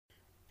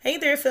Hey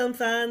there, film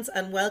fans,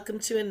 and welcome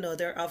to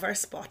another of our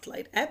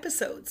Spotlight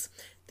episodes.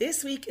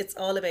 This week it's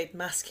all about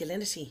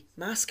masculinity,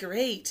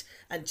 masquerade,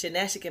 and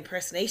genetic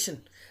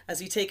impersonation as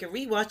we take a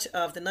rewatch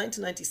of the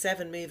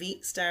 1997 movie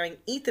starring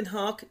Ethan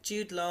Hawke,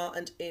 Jude Law,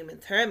 and Uma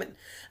Thurman.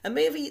 A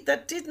movie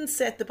that didn't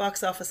set the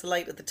box office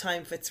alight at the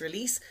time of its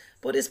release,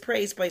 but is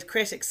praised by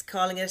critics,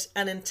 calling it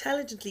an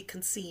intelligently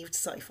conceived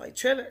sci-fi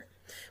thriller.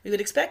 We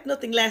would expect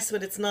nothing less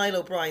when it's Niall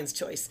O'Brien's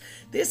choice.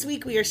 This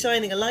week we are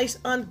shining a light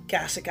on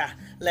Gattaca.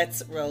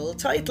 Let's roll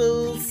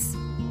titles.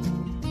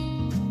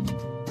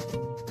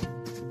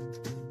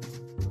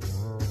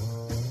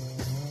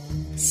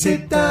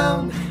 Sit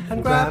down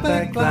and grab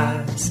a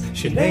glass.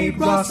 Sinead,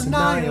 Ross and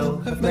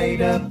Niall have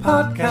made a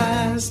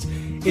podcast.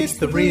 It's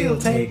the real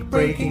take,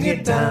 breaking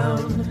it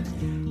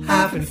down,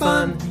 having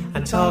fun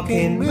and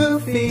talking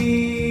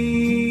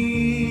movies.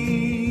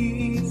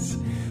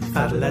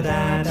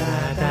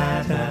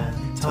 Fa-da-da-da-da-da,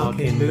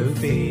 talking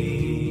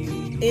movies.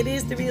 It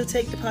is The Real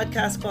Take, the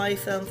podcast by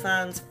film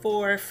fans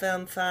for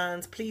film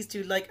fans. Please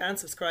do like and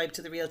subscribe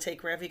to The Real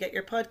Take wherever you get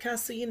your podcasts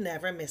so you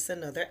never miss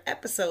another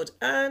episode.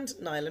 And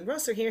Niall and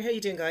Ross are here. How are you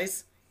doing,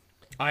 guys?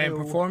 I am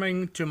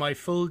performing to my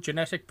full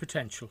genetic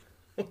potential.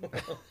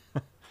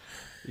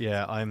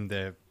 Yeah, I'm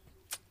the...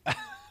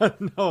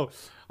 No,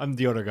 I'm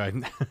the other guy.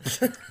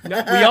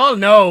 No, we all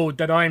know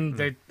that I'm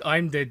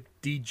the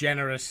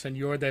degenerate and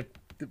you're the...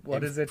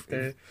 What is it?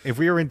 If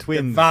we were in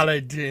twins,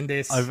 valid in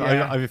this. I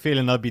have a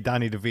feeling I'd be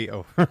Danny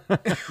DeVito.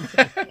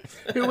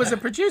 Who was a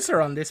producer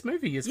on this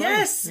movie as well.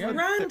 Yes, yeah.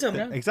 Random.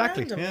 Yeah.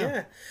 Exactly. Random,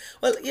 yeah.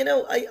 Well, you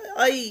know,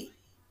 I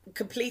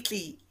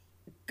completely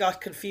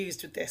got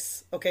confused with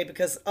this, okay,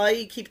 because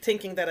I keep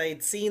thinking that I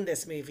had seen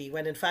this movie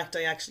when in fact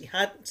I actually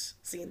hadn't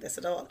seen this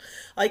at all.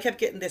 I kept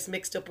getting this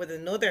mixed up with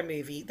another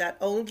movie that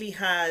only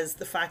has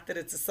the fact that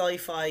it's a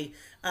sci-fi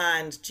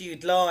and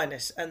Jude Law in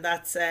it, and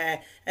that's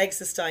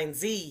Existence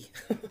Z,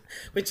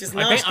 which is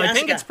not. I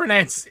think it's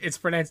pronounced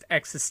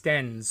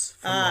Existenz.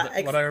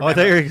 What I remember. Oh,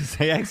 there you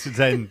say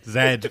Existence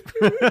Z.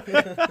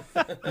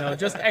 No,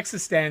 just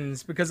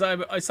Existenz, because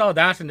I saw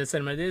that in the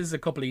cinema. This is a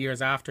couple of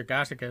years after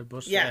Gattaca,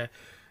 but yeah.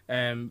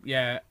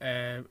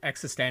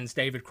 Existence,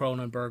 David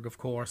Cronenberg, of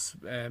course,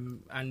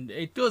 and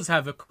it does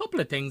have a couple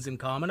of things in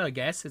common, I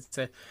guess.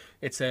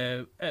 It's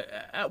a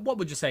what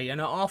would you say, an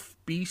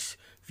offbeat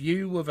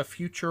view of a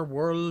future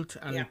world,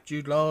 and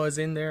Jude Law is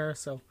in there,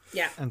 so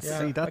yeah. And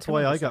see, that's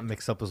why I got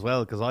mixed up as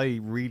well, because I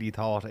really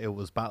thought it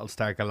was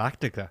Battlestar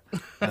Galactica,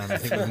 and I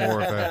think it was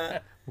more of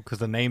a, because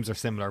the names are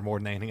similar more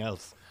than anything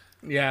else.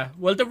 Yeah,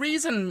 well, the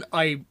reason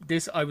I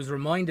was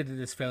reminded of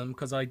this film,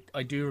 because I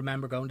do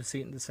remember going to see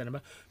it in the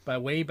cinema,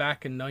 but way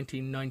back in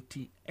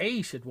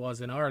 1998 it was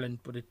in Ireland,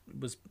 but it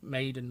was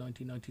made in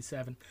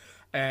 1997,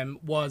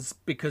 was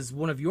because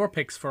one of your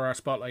picks for our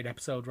Spotlight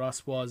episode,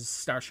 Ross, was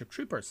Starship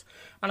Troopers.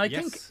 And I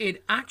think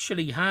it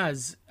actually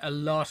has a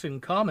lot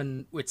in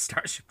common with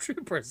Starship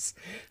Troopers,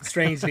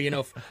 strangely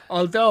enough,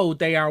 although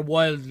they are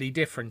wildly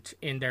different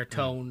in their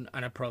tone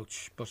and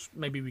approach, but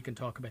maybe we can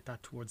talk about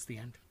that towards the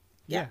end.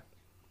 Yeah.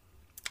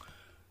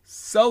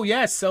 So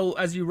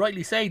as you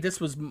rightly say, this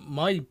was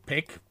my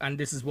pick, and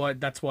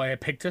that's why I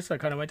picked it. I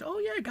kind of went, oh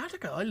yeah,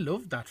 Gattaca, I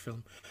love that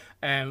film.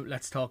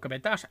 Let's talk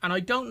about that. And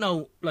I don't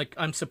know,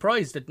 I'm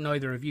surprised that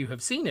neither of you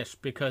have seen it,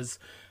 because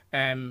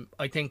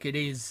I think it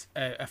is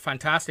a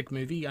fantastic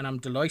movie, and I'm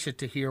delighted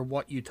to hear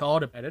what you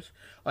thought about it.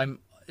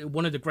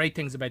 One of the great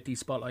things about these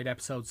Spotlight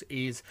episodes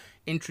is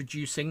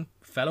introducing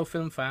fellow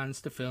film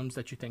fans to films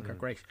that you think are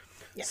great.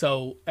 Yeah.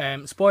 So,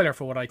 spoiler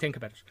for what I think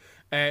about it.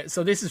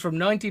 So this is from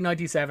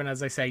 1997,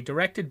 as I say,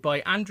 directed by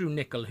Andrew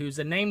Niccol, who's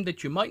a name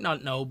that you might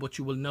not know, but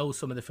you will know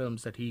some of the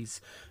films that he's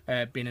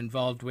been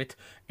involved with.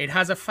 It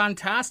has a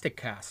fantastic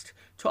cast.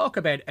 Talk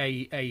about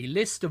a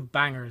list of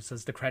bangers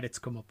as the credits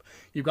come up.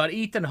 You've got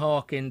Ethan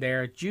Hawke in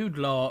there, Jude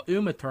Law,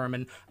 Uma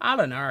Thurman,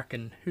 Alan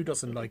Arkin, who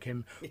doesn't like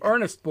him,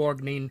 Ernest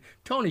Borgnine,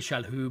 Tony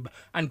Shalhoub,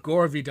 and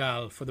Gore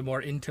Vidal for the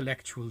more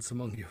intellectuals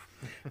among you.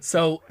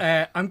 So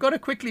I'm going to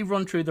quickly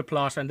run through the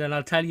plot, and then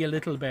I'll tell you a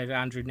little about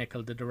Andrew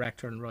Niccol, the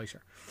director and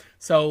writer.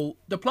 So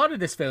the plot of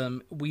this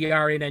film, we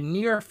are in a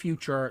near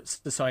future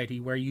society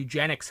where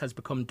eugenics has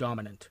become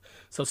dominant.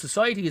 So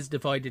society is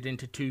divided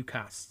into two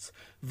castes: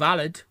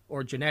 valid,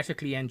 or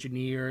genetically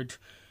engineered,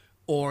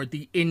 or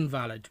the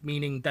invalid,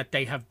 meaning that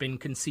they have been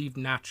conceived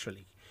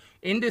naturally.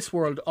 In this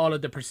world, all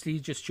of the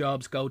prestigious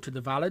jobs go to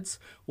the valids,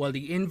 while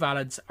the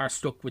invalids are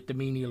stuck with the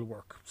menial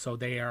work. So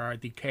they are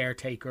the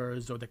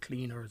caretakers or the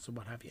cleaners or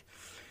what have you.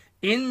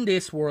 In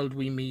this world,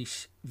 we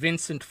meet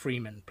Vincent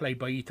Freeman, played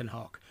by Ethan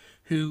Hawke,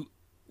 who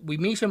we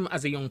meet him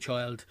as a young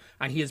child,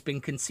 and he has been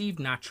conceived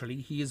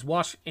naturally. He is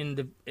what in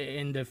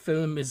the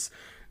film is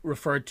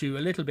referred to a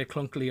little bit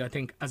clunkily, I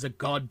think, as a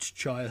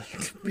godchild,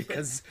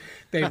 because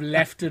they've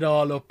left it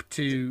all up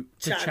to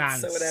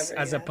chance or whatever,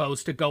 as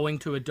opposed to going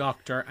to a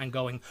doctor and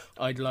going,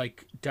 I'd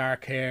like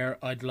dark hair,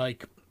 I'd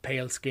like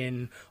pale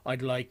skin,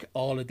 I'd like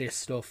all of this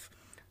stuff.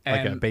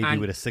 Like a baby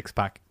with a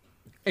six-pack.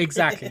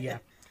 Exactly, yeah.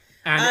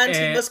 And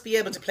he must be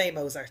able to play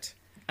Mozart.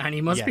 And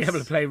he must be able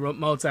to play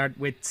Mozart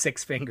with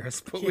six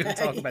fingers, but we'll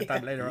talk about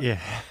that later on. Yeah.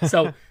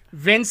 So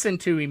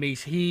Vincent, who we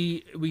meet,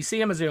 we see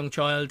him as a young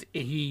child.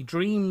 He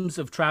dreams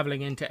of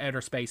traveling into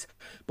outer space,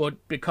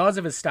 but because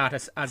of his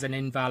status as an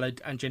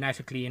invalid and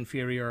genetically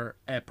inferior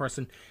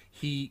person,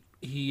 he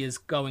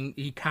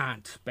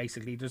can't,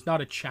 basically. There's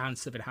not a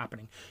chance of it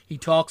happening. He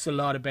talks a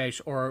lot about,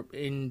 or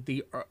in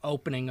the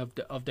opening of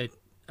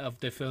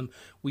the film,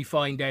 we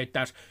find out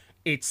that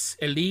it's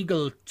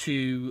illegal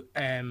to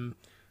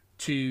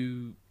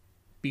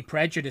be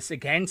prejudiced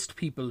against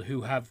people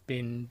who have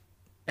been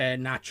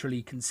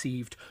naturally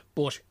conceived,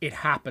 but it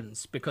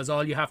happens because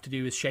all you have to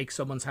do is shake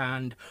someone's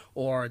hand,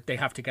 or they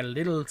have to get a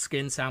little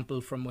skin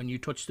sample from when you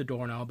touch the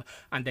doorknob,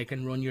 and they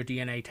can run your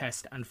DNA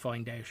test and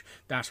find out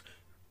that,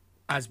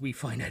 as we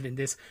find out in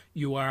this,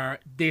 you are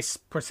this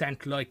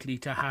 % likely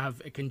to have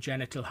a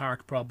congenital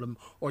heart problem,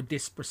 or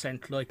this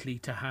 % likely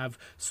to have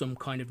some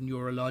kind of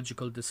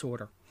neurological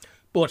disorder.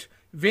 But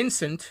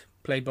Vincent,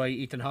 played by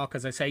Ethan Hawke,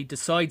 as I say,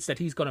 decides that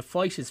he's going to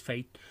fight his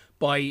fate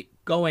by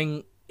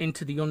going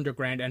into the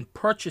underground and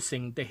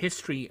purchasing the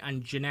history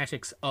and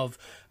genetics of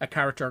a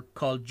character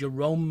called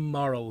Jerome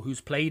Morrow,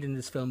 who's played in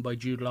this film by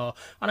Jude Law.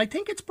 And I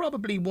think it's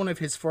probably one of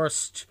his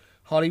first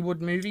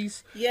Hollywood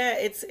movies. Yeah,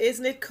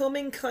 isn't it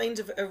coming kind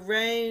of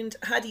around?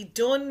 Had he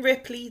done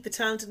Ripley, the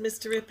talented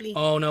Mr. Ripley?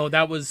 Oh no,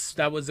 that was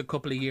a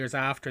couple of years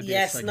after this.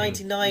 Yes,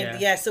 99.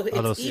 Yeah, so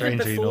it's even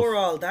before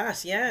all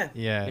that.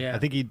 Yeah. I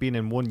think he'd been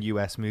in one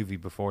US movie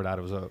before that.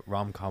 It was a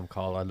rom-com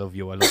called I Love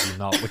You, I Love You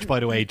Not, which, by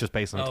the way, just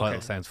based on the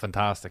title, sounds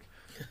fantastic.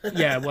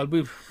 Yeah, well,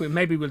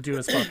 maybe we'll do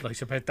a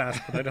spotlight about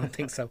that, but I don't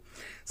think so.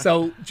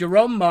 So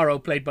Jerome Morrow,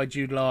 played by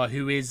Jude Law,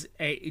 who is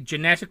a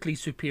genetically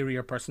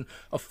superior person,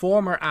 a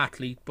former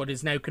athlete, but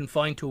is now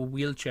confined to a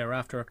wheelchair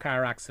after a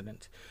car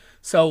accident.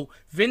 So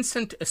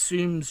Vincent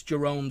assumes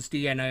Jerome's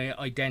DNA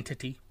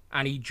identity,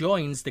 and he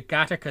joins the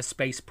Gattaca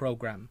space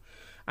program,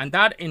 and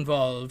that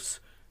involves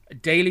a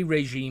daily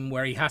regime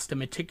where he has to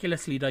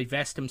meticulously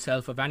divest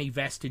himself of any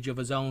vestige of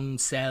his own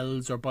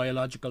cells or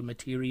biological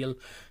material,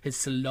 his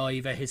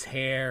saliva, his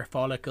hair,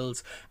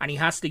 follicles, and he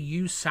has to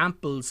use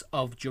samples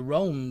of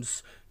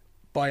Jerome's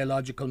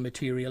biological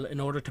material in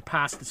order to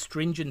pass the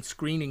stringent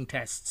screening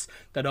tests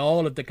that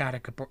all of the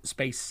Gattaca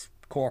Space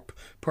Corp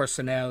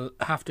personnel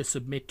have to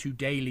submit to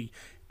daily.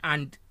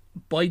 And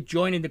by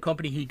joining the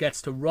company, he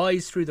gets to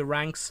rise through the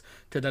ranks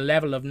to the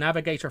level of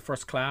Navigator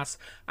First Class,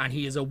 and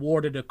he is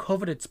awarded a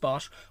coveted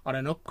spot on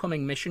an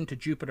upcoming mission to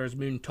Jupiter's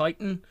moon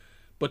Titan.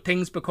 But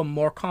things become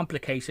more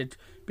complicated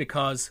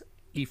because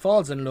he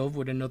falls in love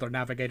with another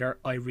navigator,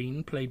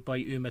 Irene, played by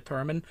Uma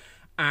Thurman,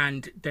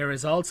 and there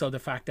is also the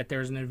fact that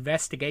there is an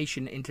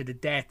investigation into the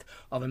death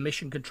of a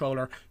mission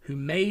controller who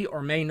may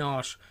or may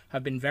not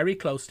have been very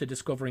close to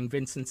discovering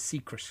Vincent's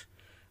secret.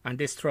 And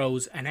this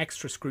throws an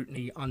extra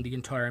scrutiny on the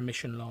entire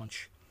mission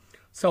launch.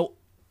 So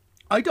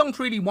I don't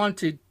really want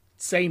to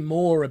say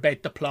more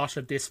about the plot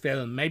of this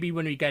film. Maybe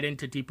when we get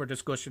into deeper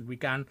discussion we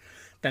can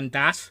than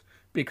that,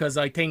 because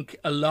I think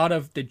a lot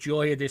of the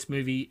joy of this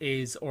movie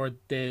is, or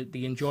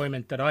the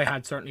enjoyment that I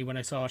had certainly when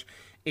I saw it,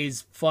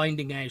 is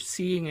finding out,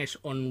 seeing it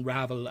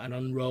unravel and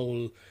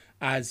unroll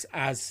as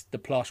the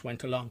plot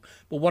went along.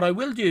 But what I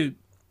will do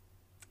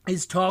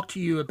is talk to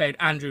you about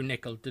Andrew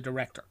Niccol, the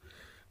director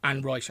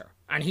and writer.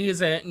 And he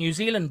is a New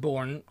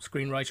Zealand-born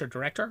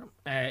screenwriter-director.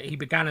 He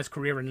began his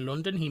career in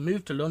London. He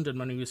moved to London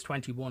when he was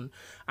 21,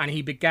 and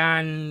he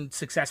began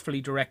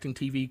successfully directing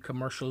TV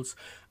commercials,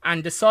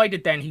 and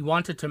decided then he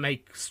wanted to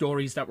make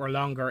stories that were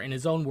longer, in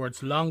his own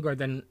words, longer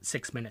than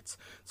 6 minutes.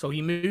 So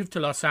he moved to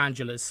Los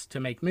Angeles to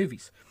make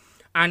movies.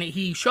 And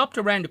he shopped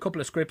around a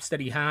couple of scripts that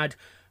he had,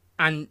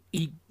 and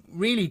he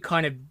really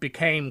kind of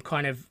became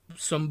kind of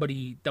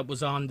somebody that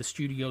was on the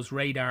studio's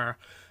radar,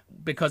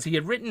 because he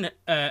had written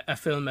a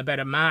film about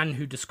a man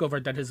who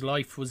discovered that his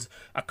life was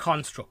a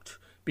construct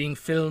being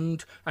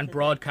filmed and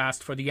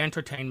broadcast for the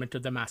entertainment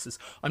of the masses.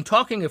 I'm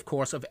talking, of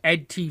course, of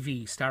Ed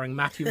TV, starring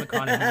Matthew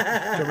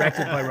McConaughey,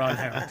 directed by Ron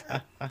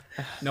Howard.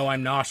 No,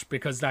 I'm not,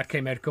 because that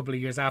came out a couple of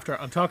years after.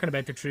 I'm talking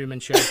about The Truman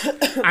Show.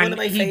 One of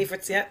my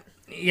favourites, yeah.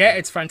 Yeah,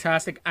 it's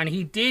fantastic. And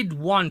he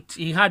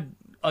had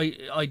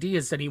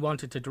ideas that he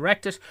wanted to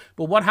direct it,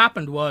 but what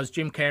happened was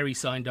Jim Carrey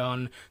signed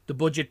on, the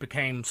budget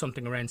became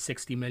something around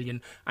 60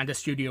 million, and the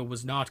studio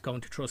was not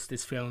going to trust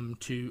this film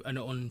to an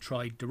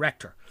untried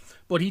director.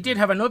 But he did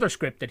have another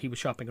script that he was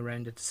shopping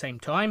around at the same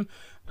time,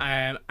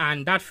 and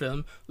that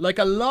film, like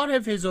a lot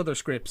of his other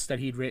scripts that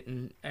he'd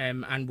written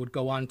and would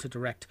go on to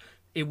direct,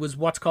 it was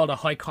what's called a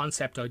high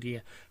concept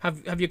idea.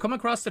 Have you come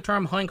across the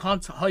term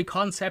high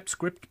concept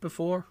script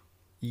before?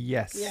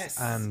 Yes.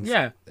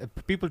 And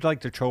people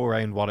like to throw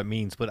around what it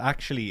means, but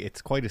actually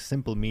it's quite a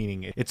simple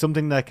meaning. It's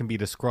something that can be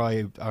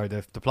described, or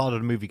the plot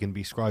of the movie can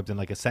be described in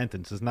like a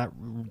sentence. Isn't that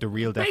the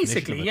real definition?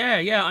 Basically,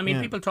 yeah. I mean,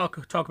 people talk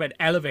about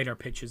elevator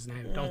pitches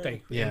now, don't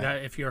they? Yeah.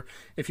 If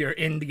you're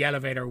in the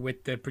elevator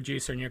with the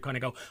producer and you're kind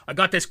of go, I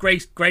got this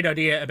great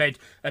idea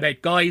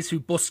about guys who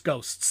bust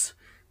ghosts.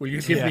 Will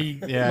you give me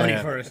money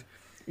for it?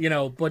 You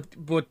know, but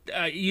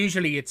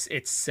usually it's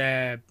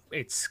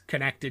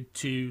connected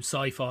to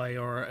sci-fi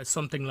or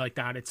something like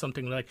that. It's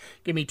something like,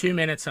 give me 2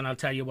 minutes and I'll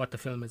tell you what the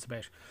film is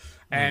about.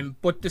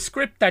 But the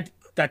script that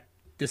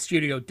the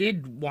studio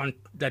did want,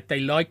 that they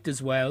liked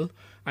as well,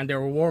 and they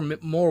were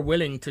more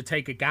willing to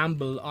take a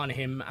gamble on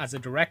him as a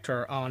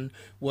director on,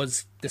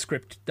 was the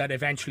script that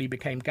eventually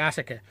became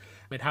Gattaca.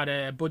 It had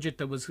a budget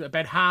that was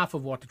about half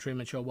of what The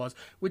Truman Show was,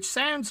 which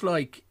sounds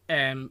like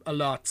a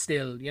lot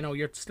still. You know,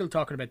 you're still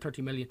talking about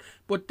 30 million.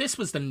 But this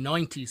was the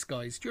 90s,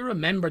 guys. Do you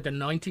remember the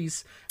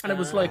 90s? And it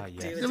was like,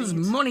 there was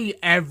money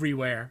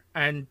everywhere.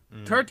 And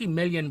 30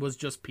 million was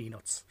just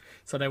peanuts.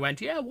 So they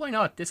went, yeah, why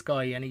not? This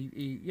guy, and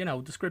he you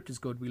know, the script is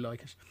good. We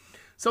like it.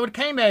 So it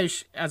came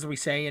out, as we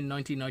say, in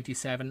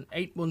 1997,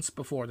 8 months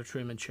before The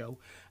Truman Show.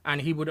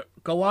 And he would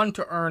go on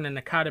to earn an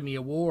Academy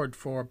Award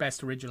for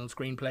Best Original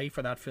Screenplay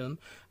for that film,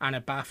 and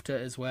a BAFTA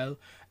as well.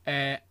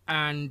 He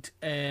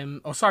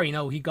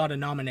got a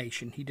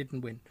nomination. He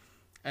didn't win.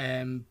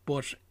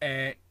 But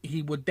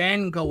he would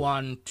then go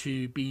on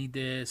to be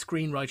the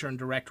screenwriter and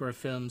director of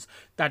films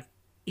that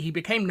he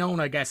became known,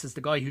 I guess, as the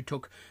guy who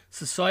took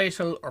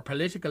societal or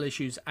political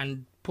issues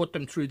and put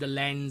them through the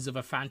lens of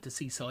a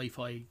fantasy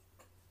sci-fi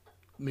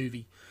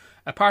movie.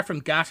 Apart from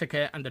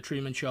Gattaca and The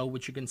Truman Show,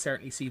 which you can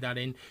certainly see that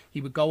in,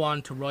 he would go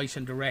on to write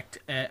and direct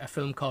a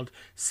film called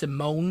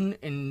Simone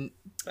in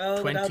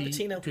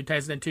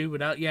 2002.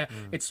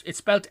 It's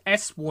spelled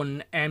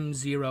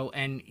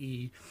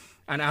S1M0NE.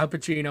 And Al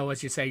Pacino,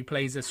 as you say,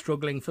 plays a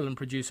struggling film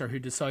producer who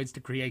decides to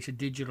create a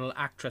digital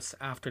actress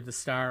after the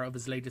star of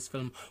his latest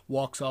film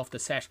walks off the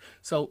set.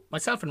 So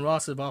myself and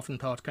Ross have often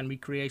thought, can we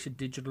create a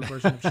digital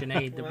version of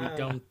Sinead that we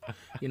don't,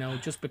 you know,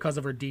 just because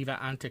of her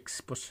diva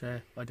antics? But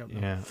I don't know.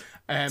 Yeah.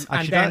 Actually,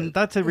 and then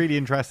that's a really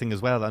interesting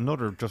as well.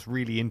 Another just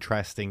really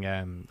interesting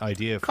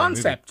idea for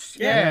concept.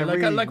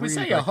 Like we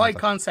say, a high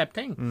concept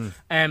thing.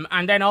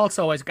 And then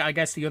also, I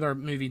guess the other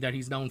movie that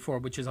he's known for,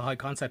 which is a high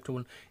concept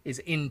one, is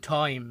In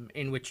Time,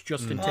 in which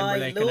Justin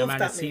Timberlake and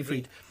Amanda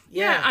Seyfried.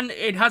 Yeah, and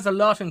it has a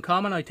lot in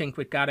common, I think,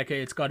 with Gattaca.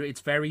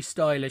 It's very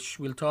stylish.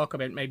 We'll talk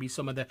about maybe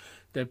some of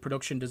the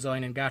production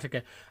design in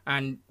Gattaca.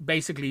 And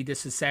basically,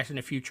 this is set in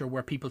a future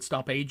where people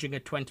stop aging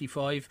at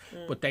 25,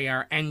 but they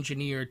are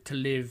engineered to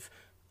live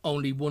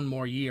only one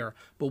more year.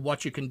 But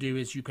what you can do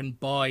is you can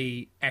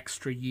buy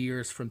extra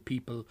years from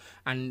people,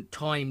 and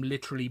time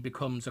literally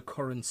becomes a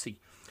currency.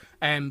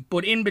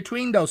 But in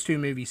between those two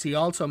movies, he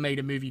also made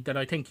a movie that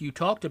I think you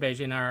talked about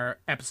in our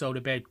episode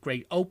about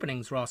great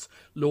openings, Ross,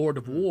 Lord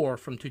of War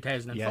from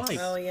 2005. Yes.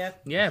 Oh, yeah.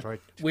 Yeah,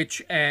 right.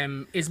 Which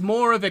is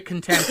more of a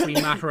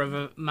contemporary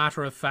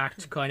matter of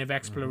fact kind of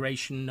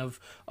exploration of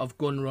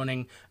gun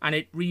running, and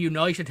it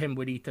reunited him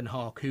with Ethan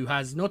Hawke, who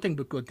has nothing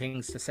but good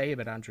things to say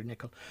about Andrew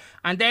Niccol.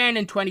 And then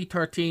in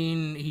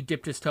 2013, he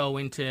dipped his toe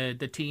into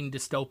the teen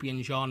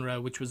dystopian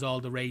genre, which was all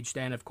the rage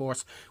then, of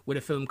course, with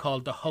a film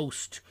called The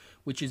Host,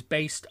 which is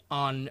based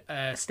on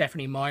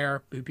Stephanie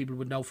Meyer, who people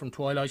would know from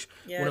Twilight,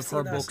 one of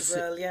her books.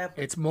 Well, yeah.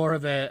 It's more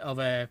of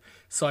a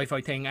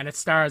sci-fi thing, and it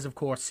stars, of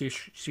course,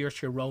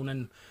 Saoirse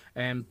Ronan,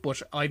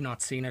 but I've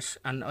not seen it,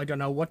 and I don't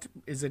know,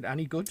 is it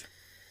any good?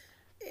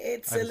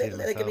 It's a little,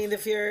 like, I mean,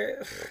 if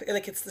you're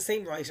like, it's the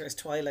same writer as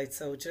Twilight,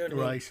 so do you know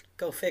what I mean?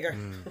 Go figure.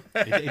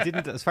 It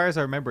didn't, as far as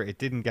I remember, it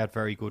didn't get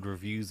very good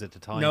reviews at the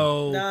time.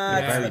 No,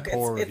 very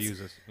poor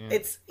reviews.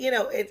 It's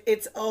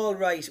it's all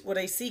right. Would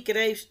I seek it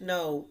out?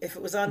 No. If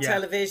it was on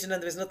television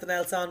and there was nothing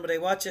else on, would I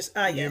watch it?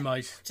 You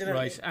might. Do you know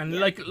right, what I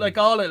mean?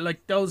 And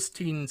like those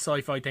teen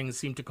sci-fi things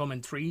seem to come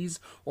in 3s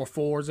or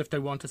 4s if they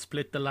want to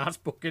split the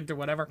last book into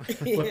whatever.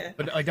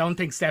 But I don't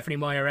think Stephanie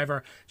Meyer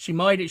ever. She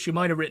might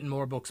have written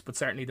more books, but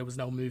certainly there was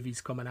no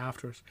movies coming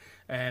after it.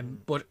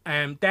 But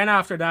then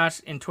after that,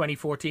 in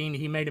 2014,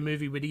 he made a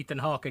movie with Ethan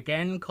Hawke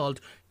again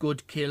called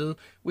Good Kill,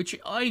 which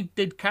I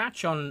did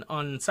catch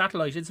on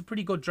satellite. It's a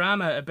pretty good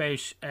drama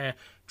about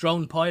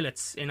drone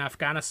pilots in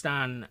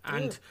Afghanistan,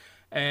 and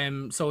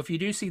so if you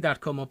do see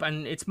that come up,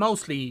 and it's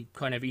mostly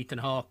kind of Ethan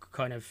Hawke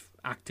kind of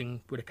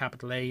acting with a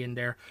capital A in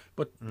there,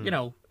 but you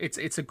know,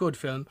 it's a good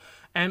film.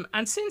 And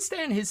since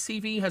then his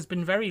CV has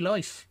been very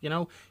light. You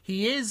know,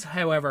 he is,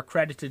 however,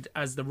 credited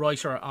as the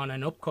writer on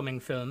an upcoming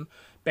film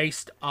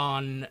based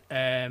on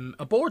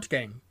a board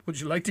game.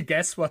 Would you like to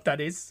guess what that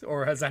is,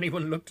 or has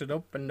anyone looked it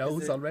up and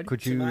knows already?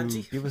 Could you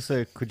give us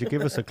a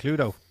clue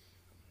though?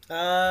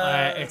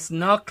 It's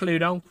not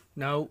Cluedo.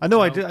 No. I know.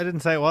 No. I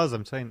didn't say it was.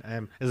 I'm saying,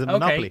 is it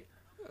Monopoly? Okay.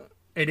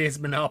 It is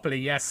Monopoly,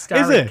 yes.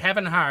 Starring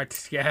Kevin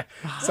Hart, yeah.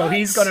 What? So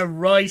he's going to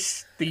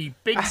write the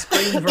big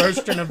screen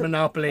version of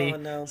Monopoly,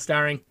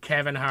 starring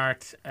Kevin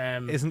Hart.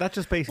 Isn't that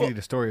just basically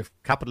the story of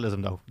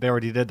capitalism, though? They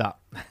already did that.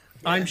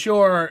 I'm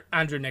sure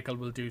Andrew Niccol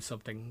will do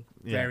something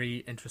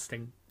very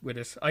interesting with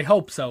it. I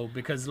hope so,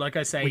 because, like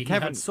I say, he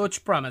had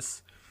such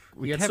promise.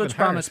 He had such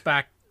promise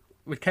back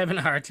with Kevin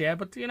Hart, yeah.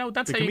 But, you know,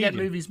 that's how you get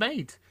movies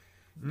made.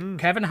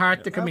 Kevin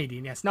Hart, the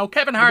comedian, yes. No,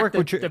 Kevin Hart,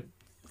 the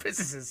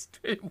physicist.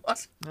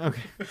 What?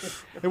 Okay.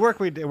 It worked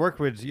with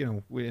you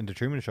know, in the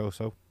Truman Show,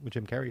 so with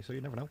Jim Carrey, so you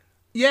never know.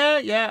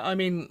 Yeah. I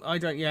mean, I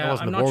don't. Yeah,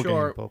 I'm not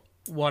sure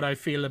what I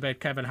feel about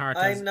Kevin Hart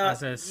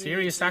as a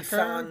serious actor.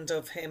 I'm not fond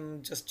of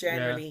him, just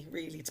generally.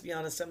 Really, to be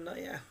honest, I'm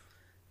not. Yeah.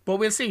 But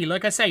we'll see.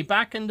 Like I say,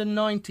 back in the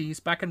late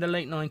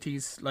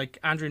 90s, like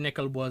Andrew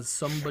Niccol was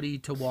somebody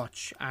to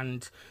watch.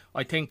 And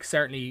I think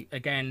certainly,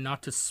 again,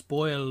 not to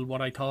spoil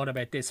what I thought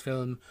about this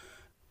film,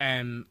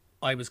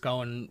 I was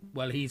going,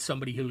 well, he's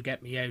somebody who'll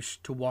get me out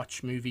to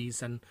watch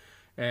movies. And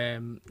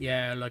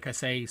like I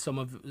say, some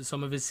of his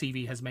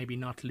CV has maybe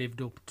not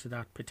lived up to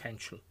that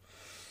potential.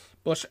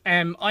 But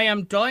I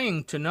am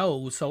dying to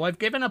know. So I've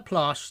given a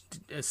plot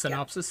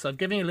synopsis. I've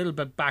given you a little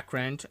bit of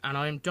background, and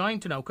I'm dying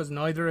to know, because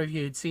neither of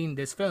you had seen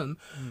this film.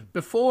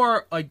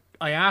 Before I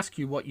ask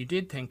you what you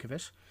did think of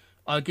it,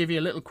 I'll give you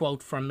a little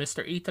quote from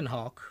Mr. Ethan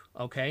Hawke.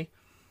 Okay,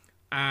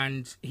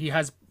 and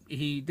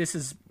this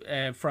is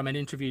from an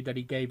interview that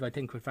he gave, I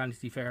think, with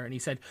Vanity Fair, and he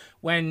said,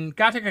 when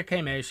Gattaca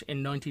came out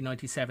in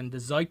 1997, the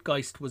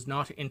zeitgeist was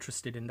not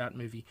interested in that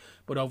movie,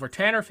 but over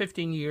 10 or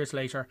 15 years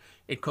later,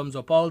 it comes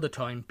up all the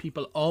time.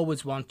 People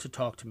always want to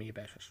talk to me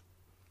about it.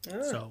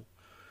 So,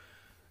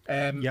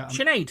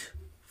 Sinead,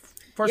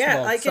 first of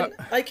all,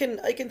 I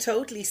can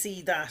totally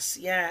see that.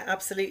 Yeah,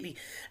 absolutely.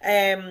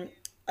 I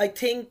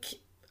think,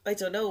 I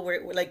don't know,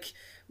 we're like,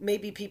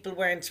 maybe people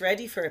weren't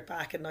ready for it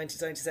back in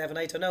 1997,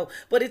 I don't know.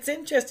 But it's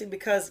interesting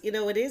because, you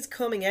know, it is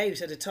coming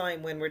out at a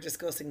time when we're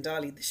discussing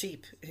Dolly the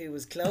sheep, who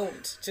was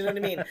cloned, do you know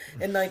what I mean,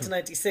 in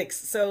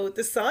 1996. So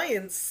the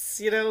science,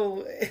 you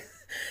know,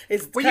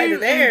 is kind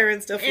of there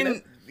and stuff, you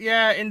know.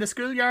 Yeah, in the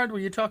schoolyard, were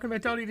you talking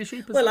about Dolly the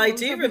sheep? Well, I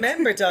do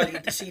remember Dolly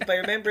the sheep. I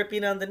remember it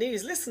being on the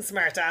news. Listen,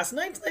 smart ass,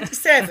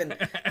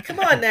 1997. Come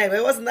on now, I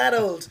wasn't that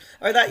old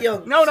or that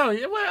young. No,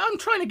 well, I'm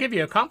trying to give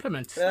you a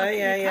compliment.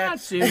 Yeah.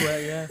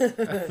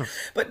 Yeah.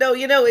 But no,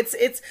 you know, it's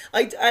it's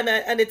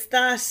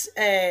that,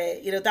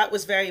 you know, that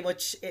was very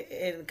much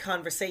in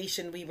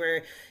conversation. We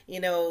were, you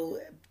know,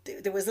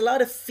 there was a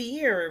lot of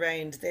fear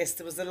around this.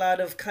 There was a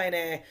lot of kind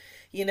of,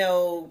 you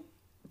know,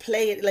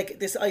 like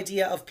this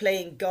idea of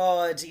playing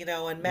God, you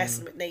know, and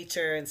messing with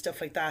nature and stuff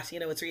like that.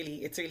 You know, it's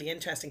really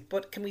interesting.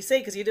 But can we say,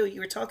 because you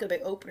were talking about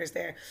openers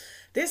there,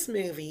 this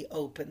movie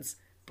opens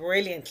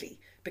brilliantly,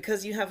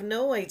 because you have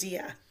no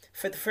idea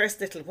for the first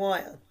little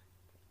while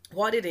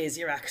what it is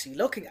you're actually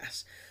looking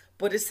at.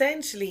 But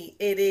essentially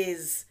it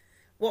is,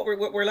 what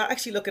we're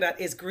actually looking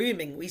at is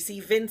grooming. We see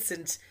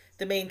Vincent,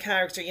 the main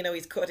character, you know,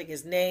 he's cutting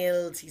his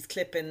nails, he's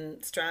clipping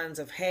strands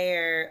of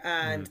hair,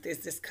 and there's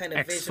this kind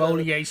of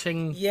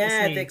exfoliating.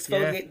 The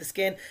exfoliating the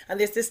skin, and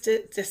there's this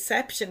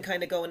deception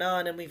kind of going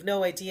on, and we've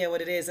no idea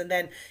what it is. And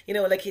then, you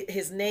know, like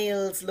his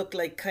nails look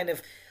like kind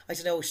of, I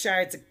don't know,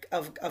 shards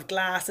of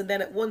glass. And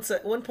then at one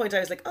point I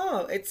was like,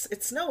 oh, it's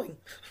snowing.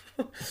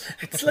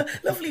 It's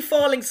lovely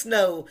falling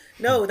snow.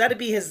 No, that'd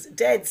be his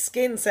dead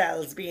skin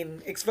cells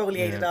being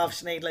exfoliated off,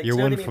 Sinead. Like, your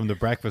one from the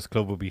Breakfast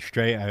Club would be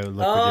straight out.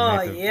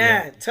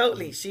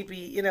 Totally. She'd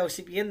be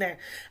in there.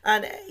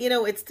 And, you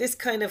know, it's this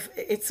kind of,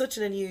 it's such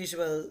an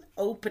unusual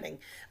opening,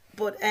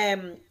 but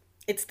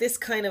it's this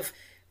kind of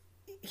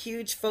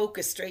huge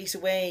focus straight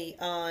away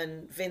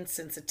on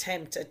Vincent's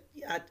attempt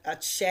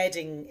at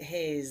shedding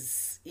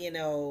his, you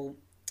know,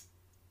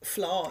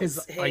 flaws,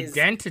 his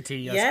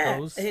identity, I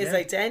suppose. His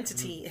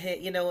identity,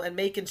 you know, and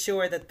making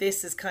sure that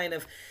this is kind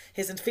of,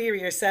 his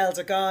inferior cells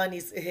are gone,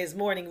 his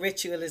morning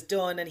ritual is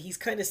done, and he's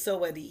kind of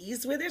so at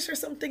ease with it or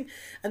something.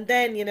 And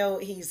then, you know,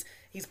 he's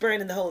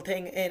burning the whole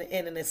thing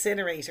in an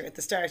incinerator at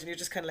the start, and you're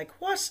just kind of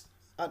like, what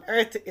on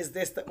earth is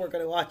this that we're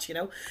going to watch, you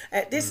know?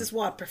 This is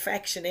what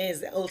perfection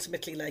is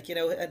ultimately, like, you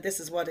know, and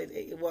this is what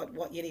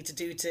you need to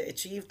do to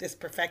achieve this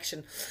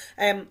perfection.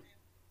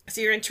 So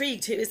you're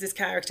intrigued, who is this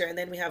character? And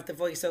then we have the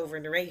voiceover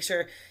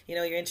narrator. You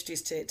know, you're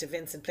introduced to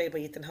Vincent, played by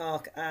Ethan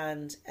Hawke,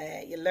 and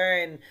you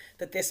learn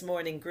that this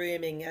morning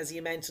grooming, as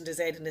you mentioned, is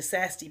out of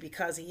necessity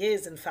because he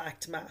is in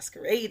fact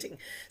masquerading.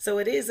 So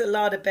it is a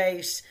lot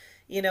about,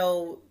 you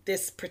know,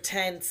 this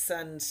pretense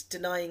and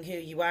denying who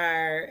you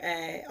are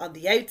on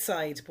the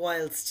outside,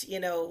 whilst,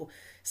 you know,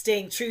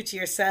 staying true to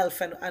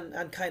yourself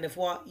and kind of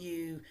what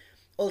you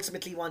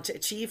ultimately want to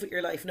achieve with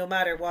your life, no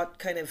matter what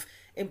kind of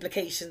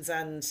implications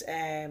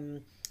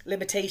and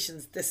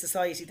limitations the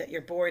society that you're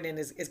born in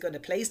is going to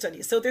place on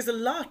you. So there's a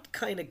lot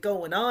kind of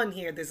going on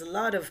here. There's a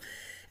lot of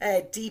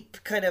deep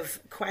kind of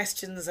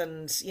questions,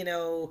 and, you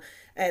know,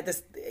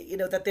 this, you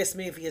know, that this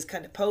movie is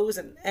kind of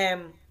posing.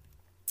 And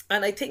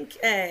I think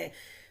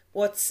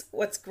what's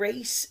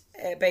great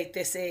about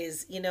this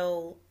is, you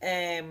know,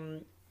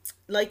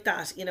 like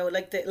that, you know,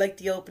 like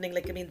the opening,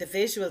 like, I mean, the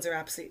visuals are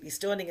absolutely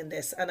stunning in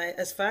this, and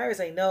as far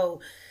as I know,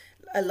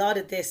 a lot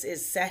of this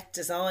is set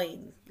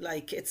design.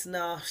 Like, it's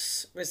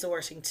not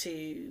resorting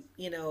to,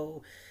 you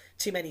know,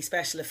 too many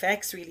special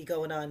effects really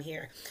going on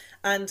here.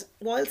 And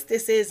whilst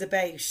this is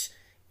about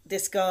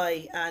this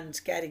guy and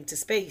getting to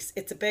space,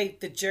 it's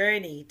about the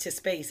journey to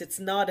space. It's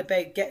not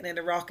about getting in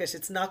a rocket.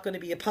 It's not going to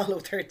be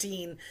Apollo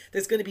 13.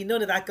 There's going to be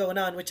none of that going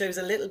on, which I was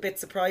a little bit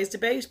surprised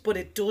about, but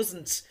it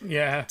doesn't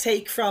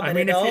take from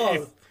it at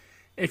all.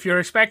 If you're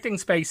expecting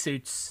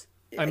spacesuits,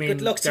 I mean,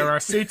 there are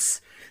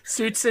suits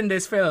in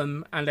this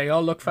film, and they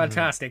all look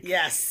fantastic.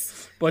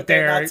 Yes, but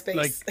they're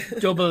like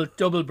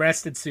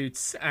double-breasted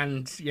suits,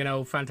 and, you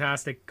know,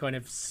 fantastic kind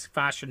of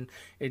fashion.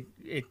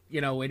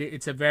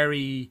 It's a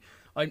very,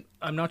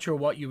 I'm not sure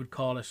what you would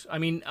call it. I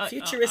mean,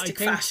 futuristic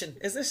fashion,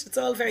 is it? It's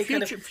all very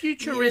kind of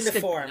futuristic.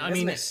 uniform,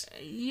 isn't it?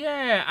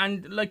 Yeah,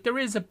 and like there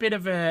is a bit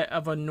of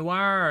a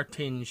noir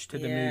tinge to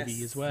the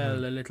movie as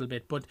well, a little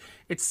bit, but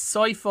it's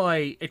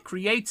sci-fi. It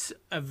creates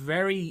a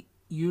very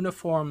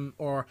uniform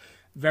or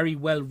very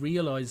well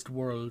realized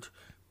world,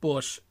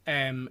 but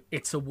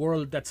it's a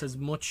world that's as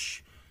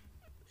much.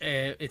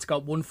 It's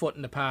got one foot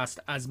in the past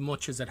as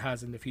much as it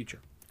has in the future.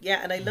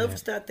 Yeah, and I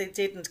loved that they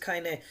didn't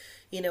kind of,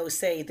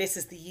 say this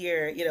is the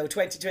year,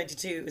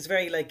 2022. It was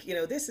very like,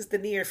 this is the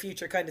near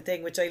future kind of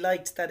thing, which I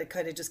liked, that it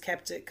kind of just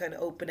kept it kind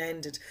of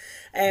open-ended.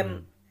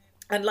 And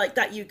like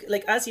that,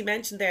 as you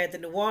mentioned there, the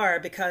noir,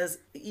 because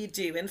you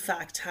do in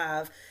fact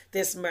have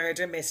this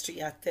murder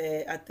mystery at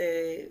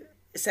the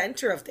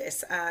center of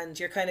this, and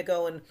you're kind of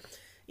going,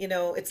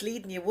 it's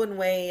leading you one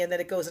way and then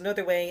it goes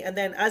another way. And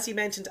then, as you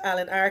mentioned,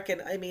 Alan Arkin,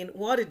 I mean,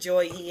 what a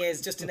joy he is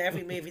just in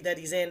every movie that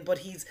he's in. But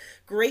he's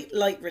great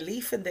light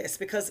relief in this,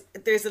 because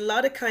there's a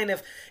lot of kind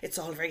of, it's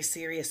all very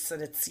serious,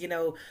 and it's,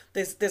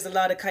 there's a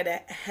lot of kind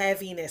of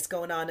heaviness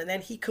going on. And then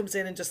he comes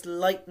in and just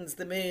lightens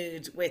the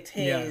mood with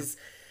his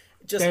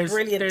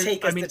brilliant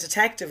take as the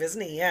detective,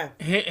 isn't he? Yeah.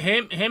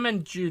 Him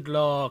and Jude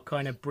Law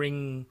kind of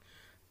bring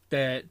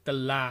the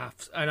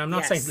laughs. And I'm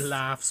not saying the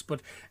laughs,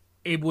 but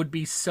it would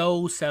be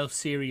so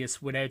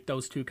self-serious without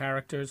those two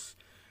characters,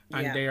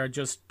 and they are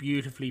just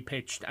beautifully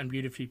pitched and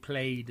beautifully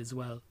played as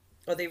well.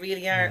 Oh, they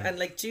really are. And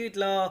like Jude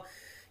Law,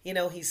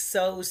 he's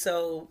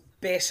so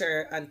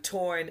bitter and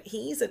torn.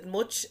 He's as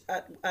much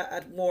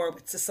at war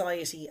with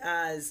society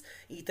as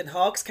Ethan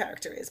Hawke's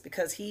character is,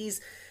 because he's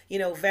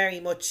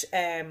very much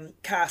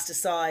cast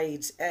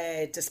aside,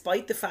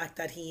 despite the fact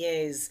that he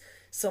is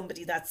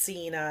somebody that's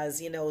seen as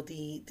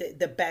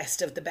the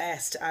best of the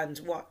best and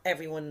what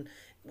everyone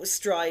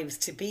strives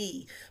to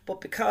be. But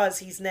because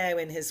he's now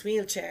in his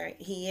wheelchair,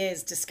 he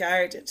is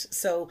discarded.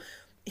 So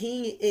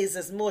he is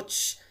as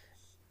much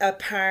a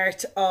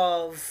part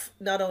of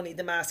not only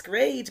the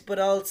masquerade, but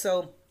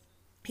also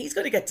he's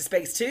going to get to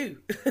space too.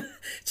 Do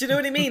you know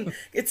what I mean?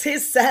 It's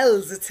his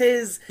cells, it's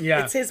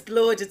his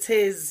blood, it's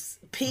his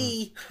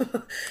pee.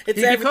 It's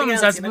he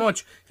becomes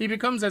else, he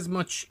becomes as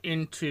much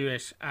into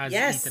it as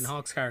Ethan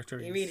Hawke's character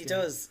is. He really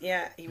does.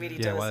 Yeah, he really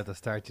does. Yeah, well, at the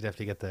start you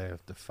definitely get the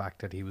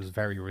fact that he was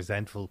very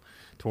resentful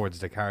towards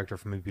the character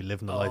for maybe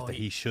living the life that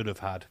he should have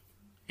had.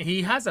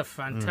 He has a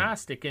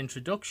fantastic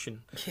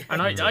introduction.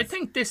 And I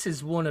think this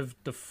is one of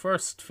the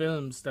first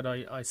films that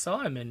I saw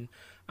him in,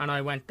 and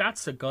I went,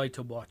 that's a guy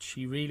to watch.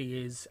 He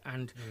really is.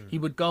 And he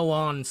would go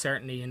on,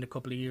 certainly, in a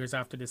couple of years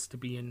after this to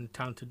be in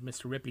Talented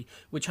Mr. Ripley,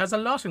 which has a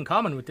lot in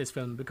common with this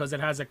film, because it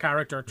has a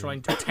character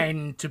trying to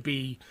pretend to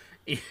be,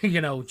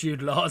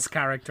 Jude Law's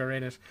character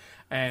in it.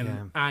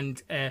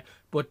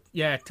 But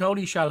yeah,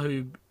 Tony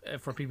Shalhoub,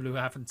 for people who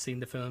haven't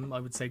seen the film, I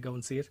would say go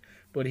and see it.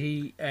 But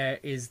he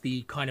is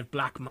the kind of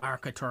black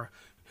marketer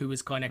who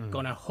is kind of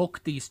going to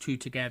hook these two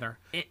together.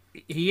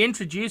 He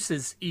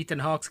introduces Ethan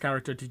Hawke's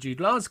character to Jude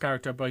Law's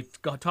character by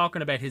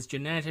talking about his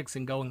genetics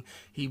and going,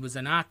 he was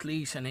an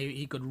athlete and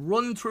he could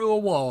run through a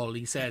wall,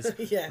 he says,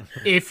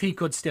 if he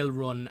could still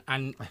run.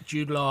 And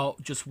Jude Law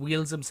just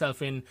wheels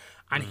himself in,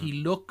 and he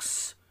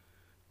looks...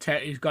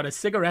 he's got a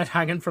cigarette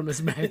hanging from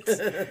his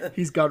mouth.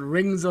 He's got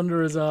rings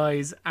under his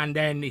eyes, and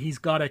then he's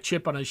got a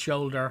chip on his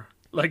shoulder,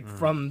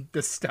 from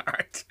the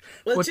start.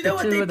 Well, but do you know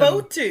what they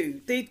both do?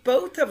 They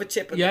both have a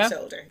chip on their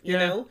shoulder, you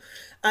know?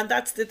 And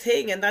that's the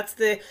thing, and that's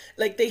they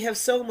have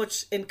so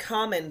much in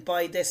common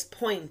by this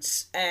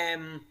point.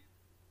 And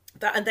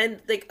then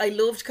I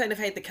loved kind of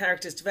how the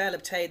characters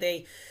developed, how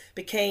they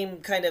became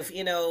kind of,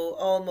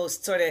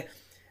 almost sort of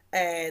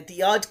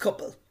the odd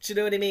couple. Do you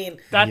know what I mean?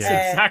 That's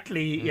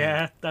exactly,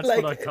 that's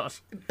what I thought.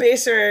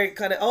 Bitter,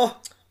 kind of,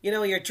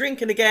 you're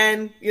drinking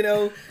again,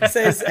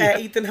 says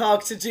Ethan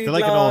Hawke to Jude Law.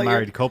 They're like an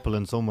all-married couple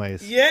in some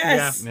ways.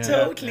 Yes,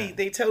 totally. Yeah.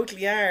 They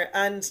totally are.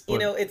 And,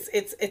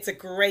 it's a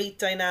great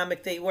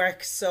dynamic. They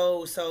work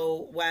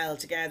so well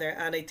together.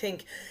 And I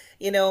think,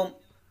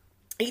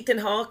 Ethan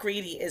Hawke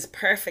really is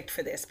perfect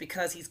for this,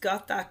 because he's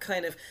got that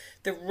kind of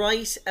the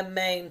right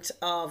amount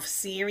of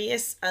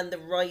serious and the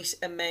right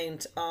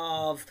amount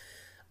of,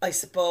 I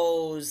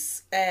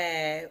suppose,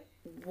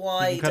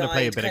 wide-eyed. You kind of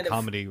play a bit of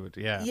comedy with,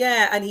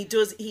 and he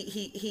does.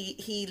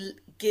 He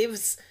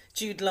gives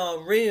Jude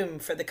Law room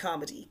for the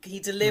comedy. He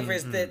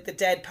delivers the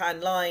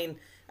deadpan line,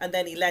 and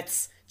then he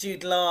lets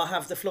Jude Law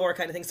have the floor,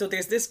 kind of thing. So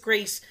there's this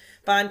great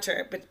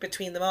banter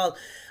between them all.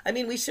 I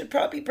mean, we should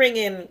probably bring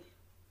in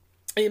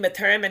Uma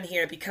Thurman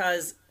here,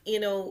 because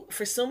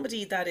for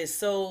somebody that is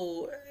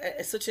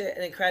such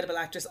an incredible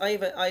actress,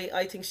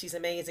 I think she's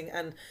amazing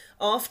and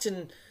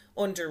often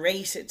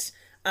underrated.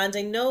 And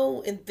I know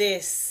in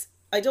this,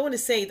 I don't want to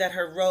say that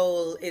her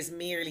role is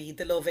merely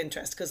the love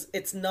interest, because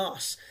it's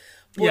not.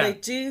 But I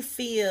do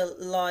feel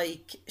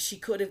like she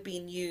could have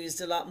been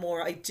used a lot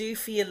more. I do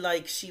feel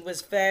like she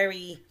was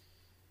very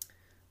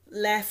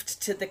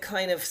left to the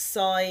kind of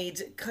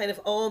side, kind of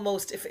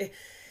almost,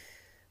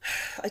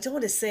 I don't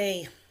want to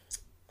say,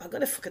 I'm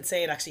going to fucking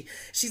say it actually.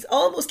 She's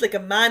almost like a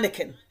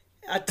mannequin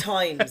at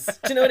times.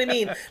 Do you know what I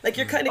mean? Like,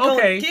 you're kind of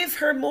going, give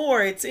her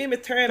more. It's Uma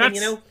Thurman,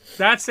 you know?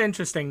 That's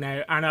interesting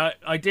now. And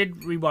I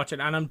did rewatch it,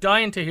 and I'm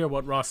dying to hear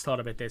what Ross thought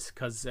about this,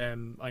 because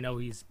I know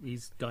he's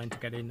dying to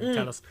get in and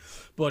tell us.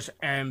 But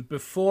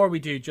before we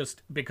do,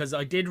 just because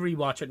I did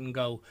rewatch it and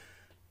go,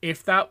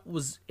 if it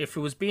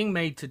was being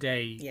made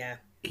today,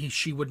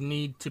 she would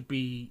need to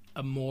be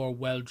a more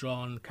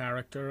well-drawn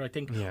character, I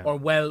think. Or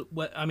well,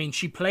 I mean,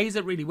 she plays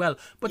it really well.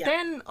 But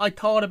then I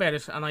thought about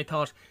it, and I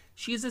thought,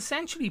 she's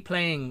essentially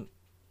playing,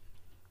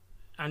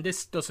 and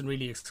this doesn't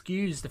really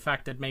excuse the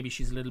fact that maybe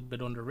she's a little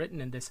bit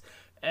underwritten in this,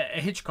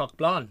 a Hitchcock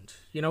blonde.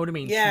 You know what I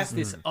mean? Yeah. She's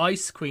this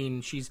ice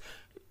queen.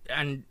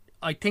 And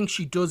I think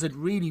she does it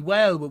really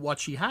well with what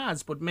she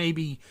has, but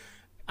maybe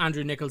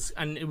Andrew Nichols,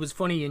 and it was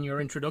funny in your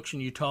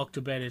introduction, you talked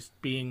about it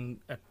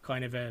being a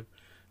kind of a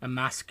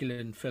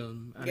masculine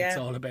film, and it's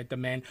all about the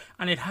men,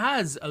 and it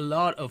has a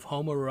lot of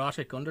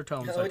homoerotic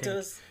undertones. I think, it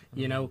does.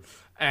 You know,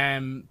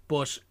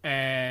 but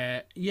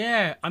I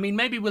mean,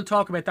 maybe we'll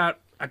talk about that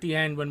at the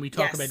end when we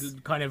talk about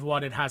kind of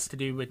what it has to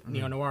do with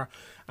neo-noir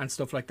and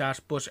stuff like that.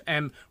 But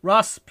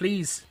Ross,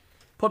 please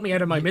put me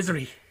out of my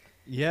misery.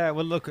 Yeah,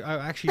 well, look, I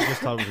actually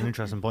just thought it was an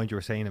interesting point you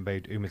were saying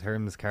about Uma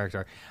Thurman's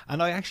character,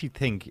 and I actually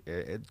think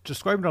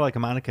describing her like a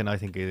mannequin, I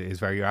think, is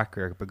very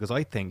accurate, because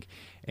I think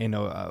in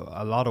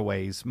a lot of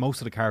ways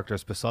most of the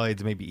characters,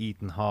 besides maybe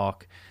Ethan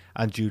Hawke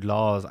and Jude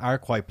Law, are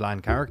quite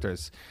bland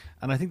characters,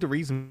 and I think the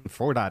reason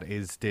for that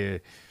is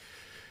the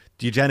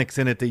eugenics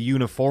in it, the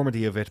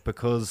uniformity of it,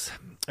 because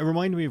it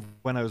reminded me of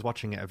when I was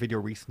watching a video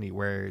recently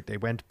where they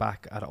went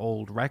back at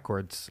old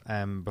records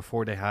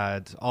before they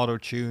had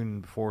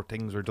auto-tune, before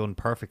things were done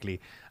perfectly,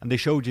 and they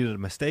showed you the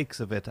mistakes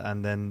of it,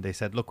 and then they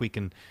said, look, we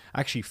can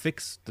actually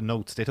fix the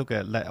notes. They took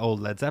a old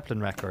Led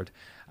Zeppelin record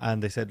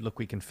and they said, look,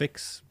 we can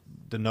fix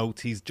the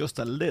notes. He's just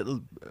a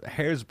little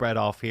hair's breadth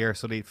off here,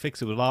 so they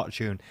fixed it with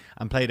auto-tune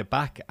and played it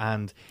back,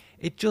 and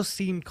it just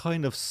seemed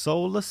kind of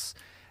soulless.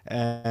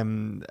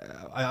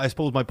 I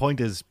suppose my point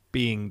is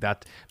being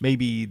that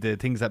maybe the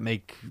things that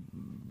make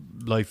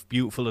life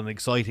beautiful and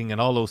exciting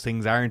and all those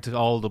things aren't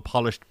all the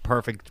polished,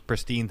 perfect,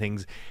 pristine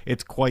things.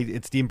 It's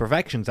the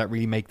imperfections that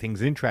really make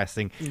things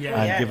interesting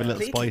and give it a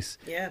little spice.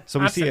 Yeah, so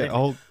we see a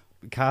whole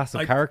cast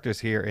of characters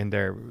here in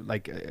their,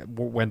 like,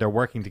 when they're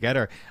working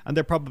together, and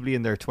they're probably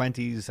in their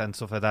 20s and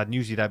stuff like that, and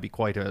usually that'd be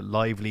quite a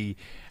lively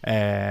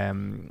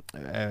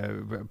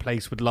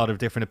place with a lot of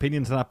different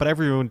opinions and that, but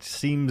everyone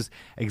seems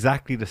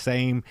exactly the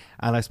same,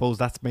 and I suppose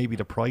that's maybe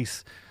the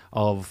price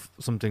of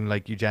something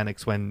like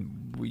eugenics,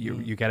 when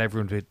you get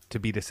everyone to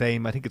be the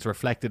same. I think it's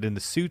reflected in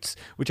the suits,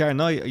 which are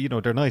nice, you know,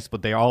 they're nice,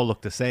 but they all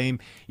look the same.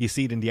 You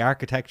see it in the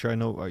architecture. I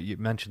know you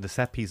mentioned the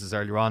set pieces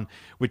earlier on,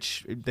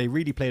 which they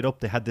really played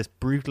up. They had this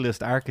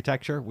brutalist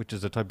architecture, which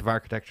is a type of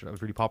architecture that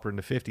was really popular in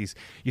the 50s.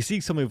 You see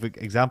some of the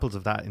examples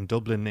of that in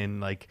Dublin, in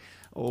like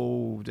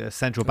the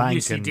Central Bank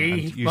UCD, and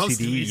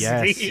UCD.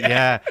 UCD,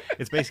 Yes,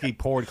 it's basically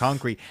poured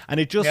concrete, and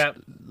it just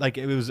like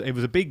it was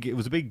a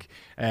big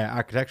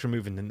architectural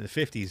movement in the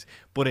 50s,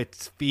 but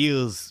it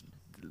feels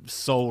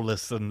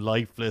soulless and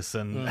lifeless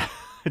and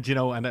you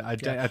know, and I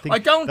think I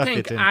don't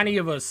think any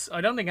of us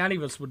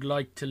would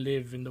like to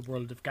live in the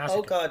world of Gattaca.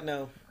 Oh God,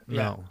 no.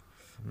 No.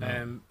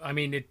 I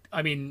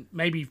mean,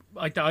 maybe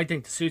I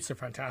think the suits are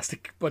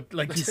fantastic, but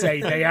like you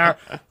say,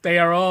 they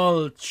are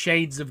all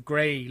shades of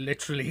grey,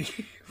 literally.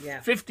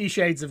 50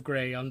 shades of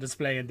grey on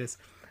display in this.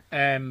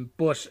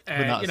 But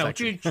you know,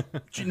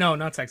 no,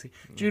 not sexy.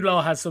 Jude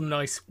Law has some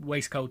nice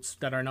waistcoats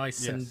that are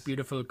nice and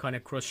beautiful, kind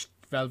of crushed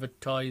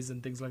velvet ties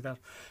and things like that.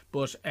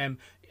 But and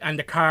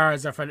the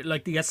cars are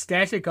like, the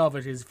aesthetic of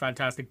it is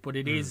fantastic, but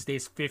it is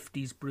this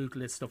 50s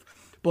brutalist stuff.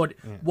 But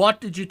what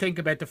did you think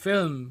about the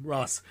film,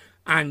 Ross?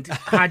 And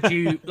had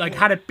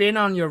it been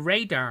on your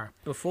radar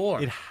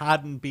before? It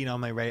hadn't been on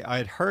my radar. I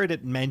had heard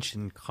it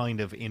mentioned kind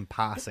of in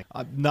passing.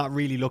 I've not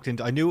really looked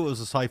into. I knew it was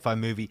a sci-fi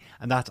movie,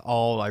 and that's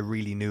all I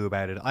really knew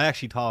about it. I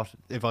actually thought,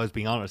 if I was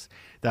being honest,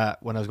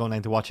 that when I was going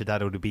in to watch it,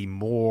 that it would be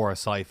more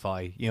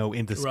sci-fi, you know,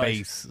 into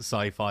space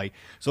sci-fi.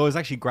 So I was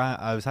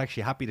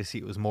actually happy to see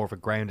it was more of a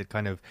grounded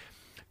kind of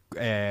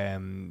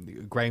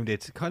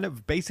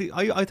basic.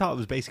 I thought it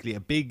was basically a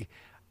big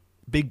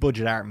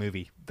budget art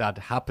movie that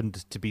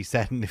happened to be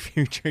set in the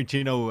future,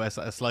 you know,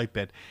 a slight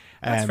bit.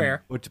 That's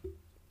fair. But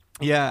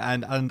yeah,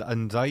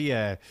 and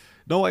I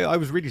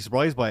was really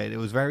surprised by it. It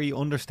was very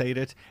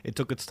understated. It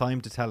took its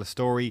time to tell a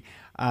story,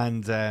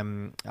 and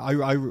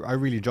I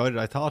really enjoyed it.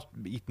 I thought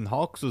Ethan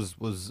Hawke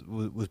was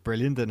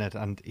brilliant in it,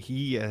 and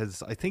he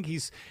as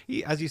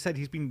you said,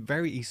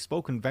 he's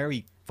spoken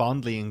very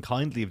fondly and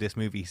kindly of this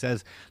movie. He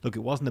says, look,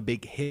 it wasn't a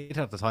big hit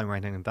at the time or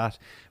anything like that,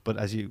 but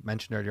as you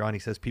mentioned earlier on, he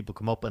says people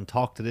come up and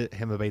talk to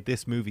him about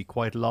this movie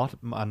quite a lot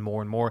and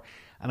more,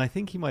 and I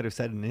think he might have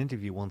said in an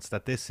interview once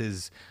that this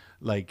is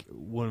like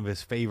one of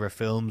his favorite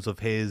films of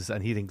his,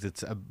 and he thinks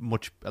it's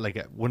one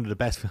of the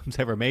best films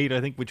ever made.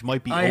 I think, which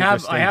might be I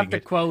have the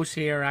quote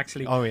here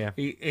actually. Oh yeah,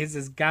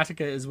 his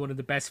Gattaca is one of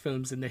the best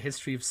films in the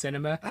history of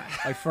cinema.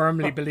 I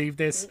firmly believe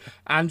this.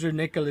 Andrew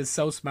Niccol is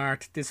so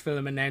smart. This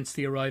film announced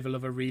the arrival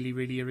of a really,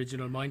 really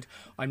original mind.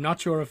 I'm not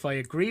sure if I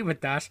agree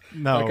with that.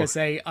 No. Like I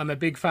say, I'm a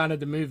big fan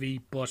of the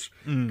movie, but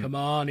come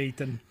on,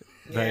 Ethan.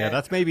 Yeah,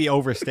 that's maybe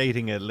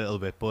overstating it a little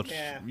bit, but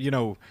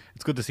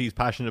it's good to see he's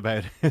passionate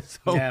about his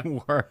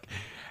own work.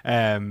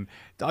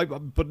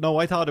 But no,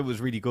 I thought it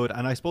was really good,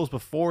 and I suppose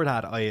before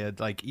that, I had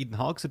like Ethan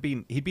Hawke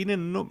he'd been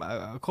in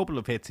a couple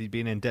of hits. He'd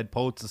been in Dead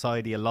Poets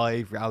Society,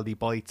 Alive, Reality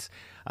Bites,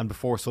 and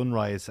Before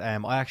Sunrise.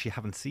 I actually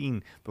haven't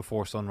seen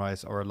Before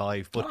Sunrise or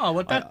Alive,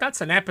 but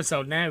that's an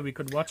episode now. We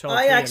could watch all.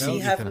 I three actually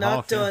of those. have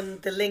not done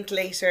the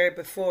Linklater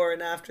Before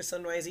and After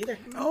Sunrise either.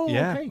 Oh,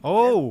 yeah. Okay.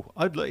 Oh,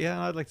 I'd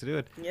like to do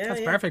it. Yeah,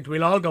 that's perfect.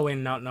 We'll all go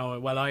in not know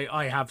it. Well,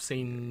 I have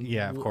seen.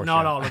 Yeah, of course.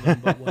 Not all of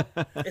them, but one.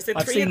 Is there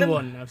I've three seen of them?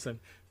 one. I've seen.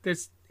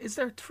 Is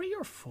there 3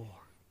 or 4?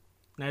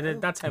 Now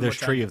that's how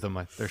There's much. three of them.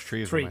 There's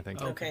three of them, I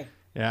think. Okay.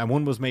 Yeah, and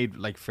one was made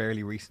like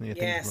fairly recently, I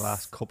think, in Yes. the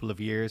last couple of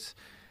years.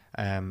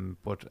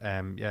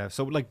 Yeah.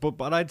 So like,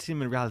 but I'd seen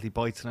him in Reality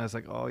Bites, and I was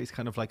like, oh, he's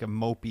kind of like a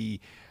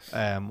mopey,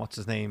 what's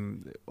his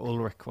name,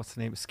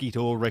 Skeet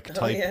Ulrich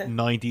type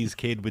 90s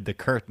kid with the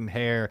curtain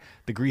hair,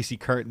 the greasy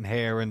curtain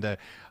hair, and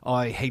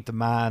I hate the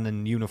man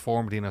and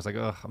uniformity. And I was like,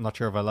 oh, I'm not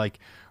sure if I like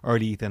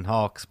early Ethan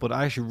Hawke, but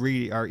I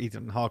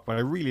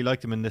really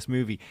liked him in this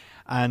movie.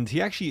 And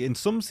he actually, in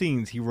some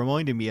scenes, he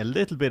reminded me a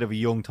little bit of a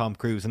young Tom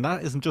Cruise, and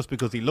that isn't just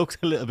because he looks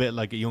a little bit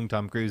like a young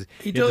Tom Cruise.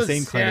 He does, has the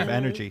same kind of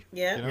energy.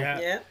 Yeah, you know?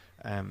 yeah.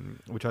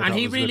 Which I And thought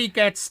he was really good.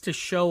 gets to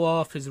show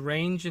off his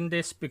range in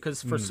this,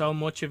 because for so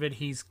much of it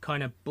he's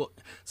kind of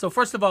so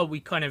first of all, we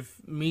kind of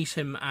meet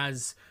him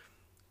as,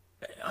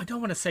 I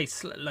don't want to say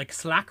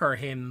slacker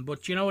him,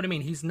 but you know what I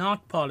mean, he's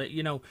not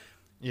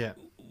Yeah.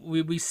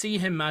 we see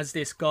him as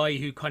this guy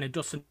who kind of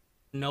doesn't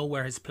know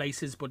where his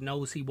place is, but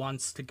knows he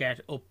wants to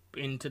get up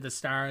into the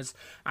stars,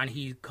 and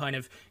he kind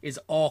of is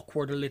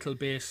awkward a little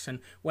bit, and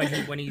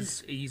when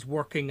he's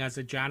working as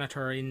a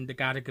janitor in the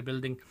Gattaca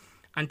building.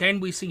 And then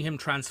we see him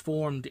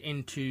transformed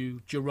into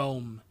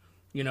Jerome,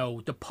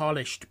 the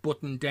polished,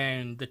 buttoned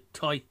down, the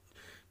tight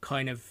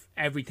kind of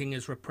everything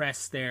is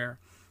repressed there.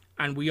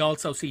 And we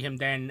also see him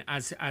then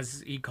as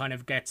he kind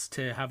of gets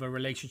to have a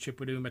relationship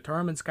with Uma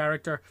Thurman's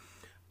character.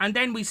 And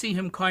then we see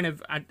him kind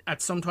of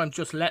at sometimes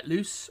just let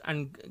loose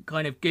and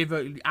kind of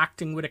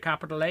acting with a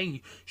capital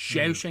A,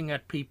 shouting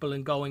at people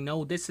and going,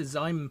 no,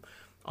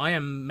 I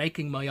am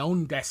making my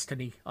own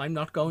destiny. I'm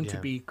not going to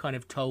be kind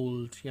of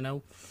told,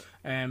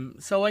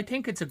 So I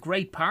think it's a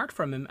great part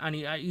from him, and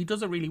he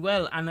does it really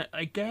well. And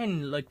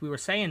again, like we were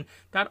saying,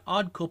 that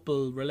odd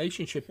couple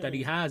relationship that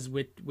he has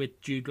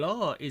with Jude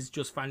Law is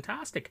just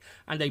fantastic,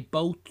 and they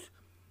both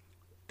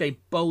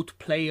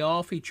play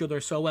off each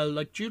other so well.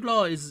 Like Jude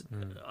Law is,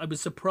 I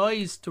was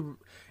surprised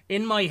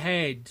in my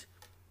head,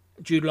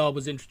 Jude Law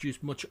was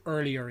introduced much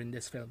earlier in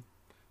this film.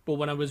 But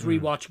when I was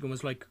rewatching, I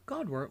was like,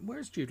 God,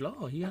 where's Jude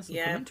Law? He hasn't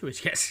come into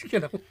it yet,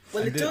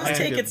 Well, it does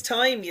take its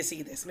time, you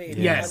see, this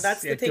movie. Yes, and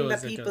that's the thing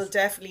does, that people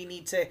definitely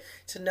need to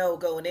know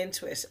going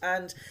into it.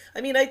 And,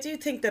 I mean, I do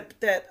think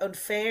that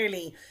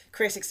unfairly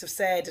critics have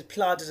said it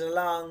plodded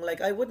along. Like,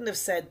 I wouldn't have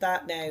said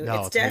that now. No,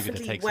 it's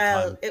definitely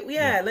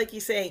like you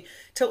say,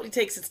 totally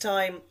takes its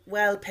time,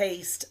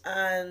 well-paced.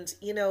 And,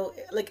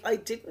 I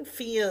didn't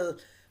feel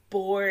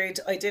bored.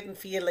 I didn't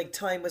feel like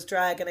time was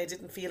dragging. I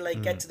didn't feel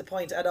like get to the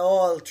point at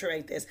all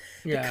throughout this,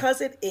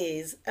 because it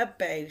is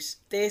about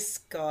this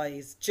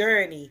guy's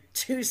journey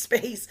to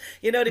space,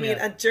 you know what I mean,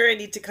 and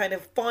journey to kind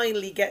of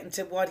finally get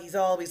into what he's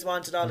always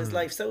wanted all his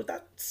life. So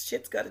that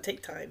shit's got to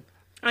take time.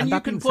 And you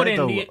can put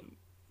in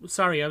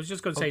sorry, I was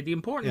just going to say the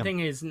important thing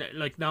is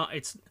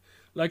it's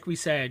like we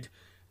said,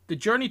 the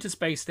journey to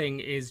space thing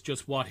is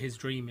just what his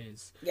dream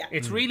is.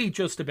 It's really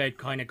just about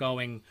kind of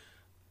going,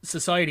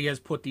 society has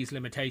put these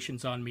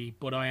limitations on me,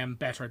 but I am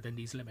better than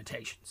these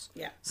limitations.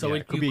 So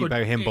it could be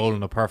about him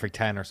bowling a perfect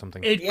 10 or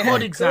something. It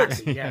could,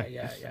 exactly.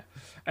 Yeah.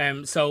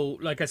 So,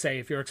 like I say,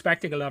 if you're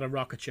expecting a lot of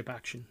rocket ship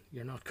action,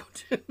 you're not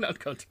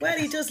going to. Well,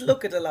 he does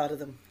look at a lot of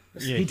them.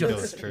 Yeah, he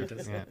does. True.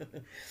 Yeah.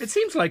 It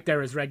seems like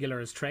they're as regular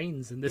as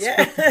trains in this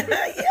film.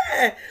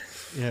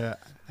 Yeah.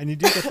 And you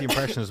do get the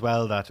impression as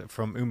well that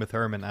from Uma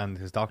Thurman and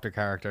his doctor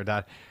character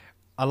that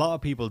a lot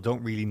of people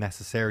don't really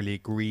necessarily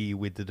agree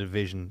with the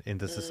division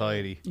into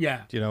society.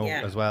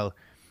 As well.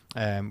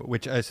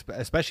 Which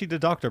especially the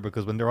doctor,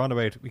 because when they're on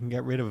about we can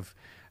get rid of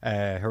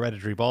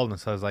hereditary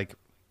baldness, I was like,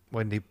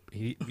 when the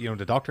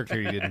doctor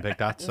clearly didn't pick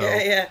that. So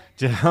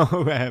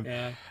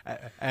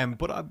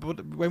but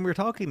when we were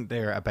talking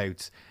there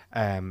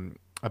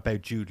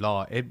about Jude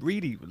Law, it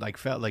really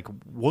felt like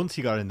once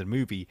he got in the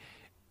movie,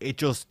 it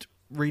just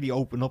really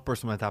open up or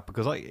something like that,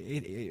 because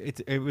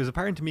it was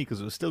apparent to me, because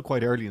it was still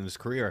quite early in his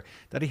career,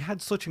 that he had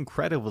such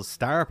incredible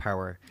star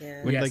power.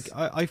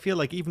 I feel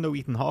like even though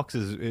Ethan Hawke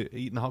is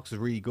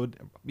really good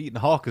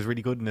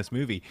in this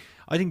movie,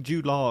 I think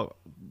Jude Law,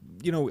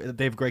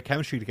 they have great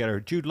chemistry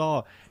together. Jude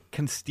Law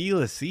can steal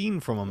a scene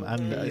from him,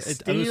 and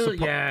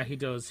he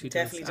does. He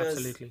definitely does.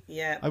 Absolutely.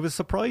 Yeah. I was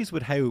surprised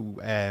with how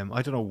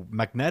I don't know,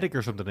 magnetic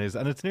or something is,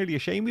 and it's nearly a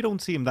shame we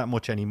don't see him that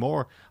much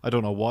anymore. I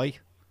don't know why.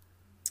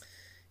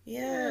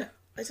 Yeah.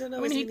 I don't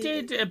know. I mean, he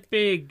did a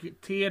big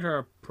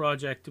theatre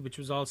project, which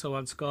was also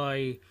on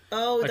Sky.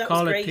 Oh, that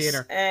was great.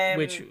 Theatre,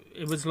 which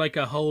it was like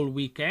a whole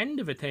weekend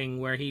of a thing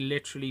where he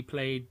literally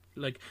played,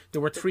 like, there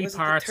were three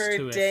parts to it. The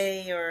Third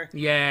Day or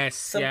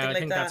something like I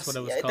think that. That's what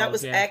it was called. That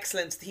was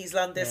excellent. He's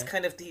on this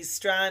kind of, he's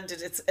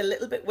stranded. It's a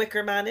little bit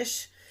Wicker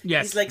Man-ish.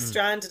 Yes. He's like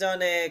stranded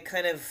on a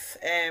kind of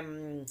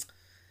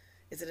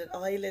is it an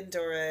island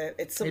or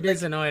it's something? It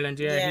is an island,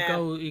 yeah.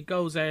 He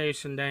goes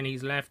out and then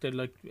he's left it,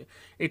 like,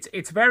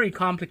 it's very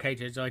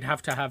complicated. I'd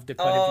have to have the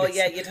kind of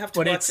you'd have to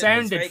but watch it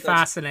sounded it's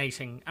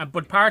fascinating.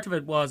 But part of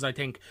it was, I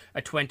think,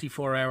 a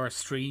 24-hour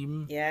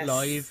stream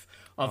live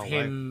of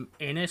him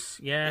in it.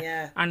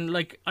 Yeah. And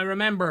like, I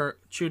remember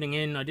tuning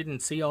in. I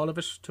didn't see all of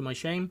it, to my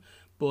shame,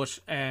 but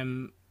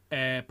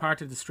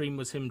part of the stream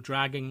was him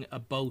dragging a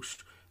boat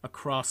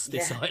across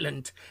this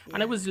island,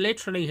 and it was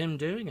literally him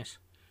doing it.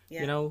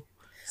 You know.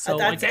 So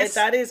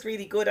that is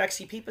really good.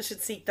 Actually, people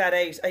should seek that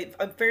out.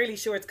 I'm fairly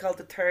sure it's called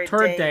the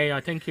Third Day.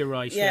 I think you're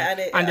right. Yeah,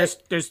 and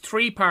there's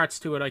three parts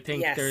to it. I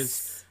think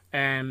yes.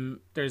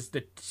 there's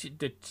the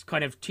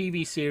kind of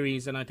TV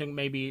series, and I think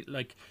maybe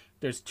like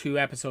there's 2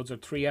 episodes or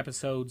 3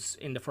 episodes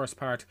in the first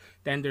part.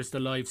 Then there's the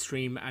live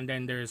stream, and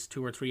then there's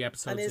 2 or 3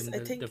 episodes in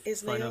the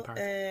final part.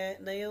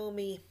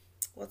 Naomi,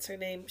 what's her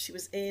name? She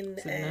was in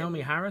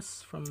Naomi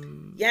Harris from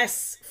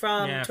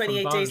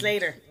 28 Days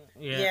Later.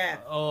 Yeah.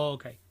 Oh,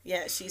 okay.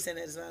 Yeah, she's in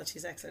it as well.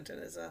 She's excellent in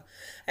it as well.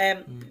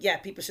 Yeah,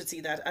 people should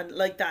see that. And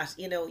like that,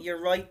 you know,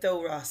 you're right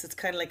though, Ross. It's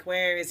kind of like,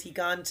 where is he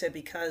gone to?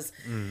 Because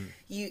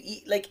you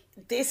like,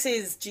 this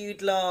is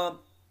Jude Law,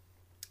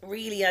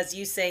 really, as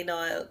you say,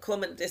 Niall,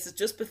 coming. This is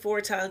just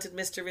before Talented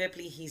Mr.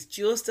 Ripley. He's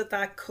just at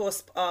that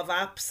cusp of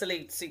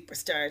absolute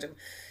superstardom,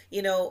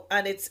 you know.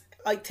 And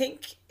I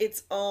think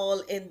it's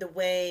all in the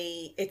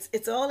way,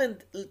 it's all in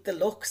the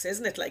looks,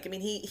 isn't it? Like, I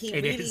mean, he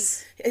really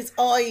is. His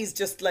eyes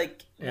just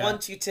like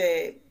want you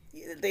to.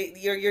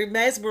 You're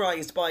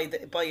mesmerized by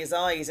his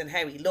eyes and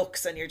how he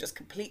looks, and you're just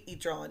completely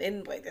drawn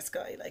in by this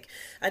guy. Like,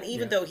 and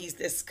even though he's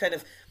this kind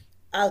of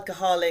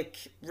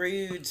alcoholic,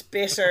 rude,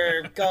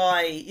 bitter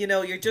guy, you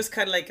know, you're just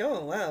kind of like,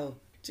 oh wow,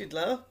 Jude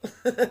Law.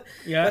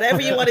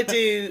 Whatever you want to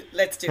do,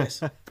 let's do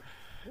it.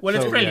 Well,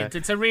 it's brilliant.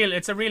 It's a real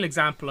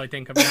example, I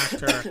think, of an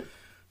actor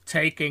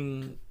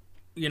taking,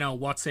 you know,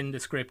 what's in the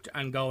script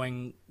and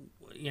going,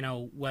 you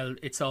know, well,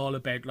 it's all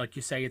about, like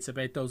you say, it's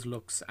about those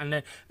looks, and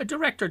a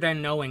director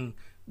then knowing,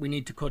 we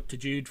need to cut to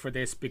Jude for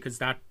this, because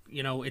that,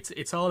 you know,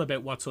 it's all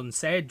about what's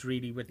unsaid,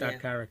 really, with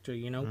that character,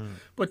 you know.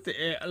 But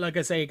like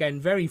I say again,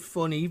 very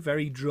funny,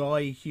 very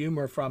dry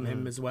humor from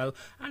him as well,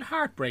 and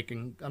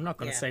heartbreaking. I'm not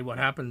going to say what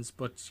happens,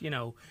 but you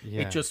know,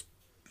 it just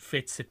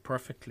fits it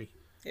perfectly.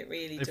 It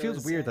really does. It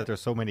feels weird that there's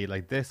so many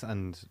like this,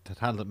 and to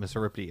Talented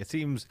Mr. Ripley. It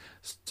seems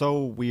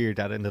so weird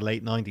that in the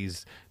late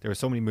 90s there were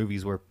so many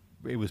movies where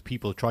it was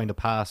people trying to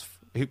pass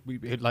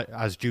like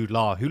as Jude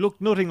Law, who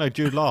looked nothing like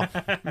Jude Law.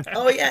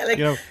 Oh yeah, like,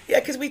 you know,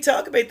 because we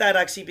talk about that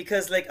actually,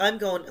 because like, I'm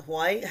going,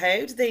 why?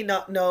 How do they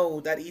not know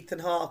that Ethan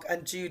Hawke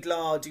and Jude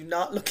Law do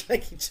not look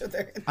like each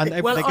other? And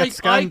they get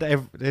scanned. They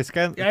get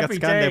scanned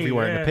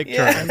everywhere, and the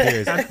picture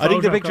appears. I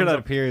think the picture that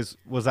appears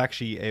was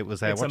actually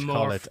what you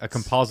call it, a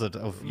composite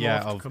of Jude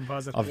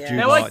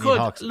now, Law. I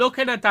could,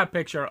 looking at that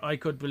picture, I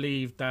could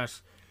believe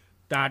that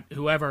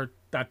whoever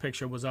that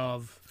picture was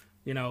of,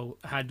 you know,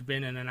 had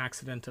been in an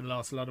accident and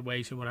lost a lot of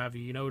weight and what have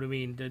you. You know what I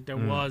mean? There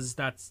was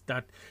that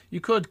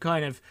you could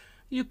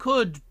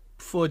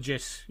fudge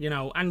it, you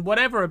know, and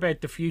whatever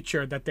about the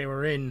future that they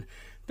were in,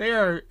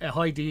 their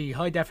high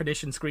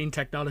definition screen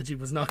technology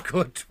was not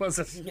good, was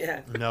it?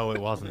 Yeah. No,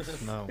 it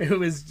wasn't. No. It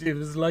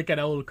was like an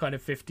old kind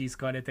of 50s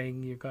kind of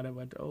thing. You kind of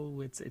went, oh,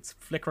 it's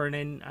flickering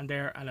in and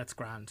there, and it's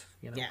grand,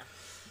 you know.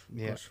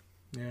 Yeah.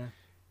 But,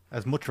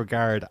 as much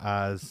regard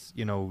as,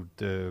 you know,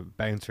 the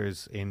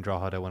bouncers in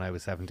Drogheda when I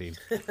was 17.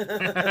 Looking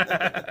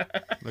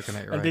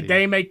at you. And did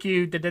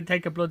they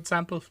take a blood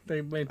sample?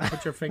 They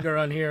put your finger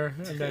on here?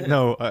 And then...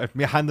 No,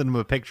 me handing them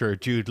a picture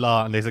of Jude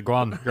Law, and they said, go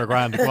on, you're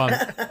grand, go on.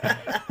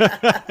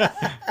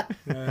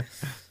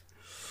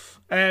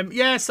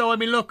 So I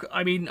mean, look,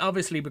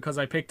 obviously because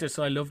I picked it,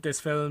 so I love this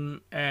film.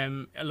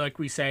 Like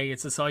we say,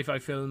 it's a sci-fi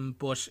film,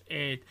 but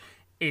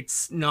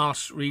it's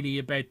not really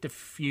about the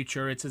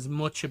future. It's as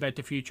much about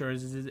the future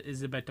as it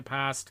is about the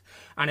past.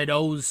 And it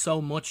owes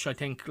so much, I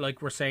think,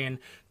 like we're saying,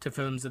 to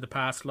films of the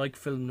past, like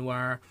film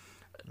noir.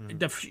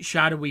 The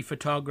shadowy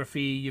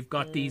photography. You've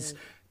got these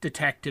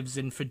detectives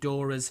in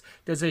fedoras.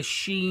 There's a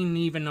sheen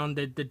even on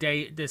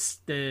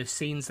the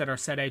scenes that are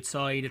set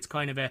outside. It's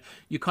kind of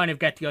you kind of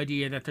get the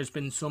idea that there's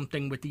been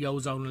something with the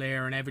ozone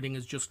layer and everything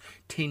is just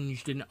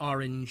tinged in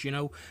orange, you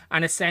know.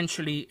 And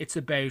essentially it's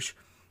about,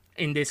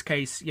 in this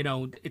case, you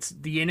know, it's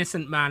the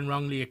innocent man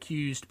wrongly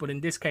accused, but in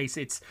this case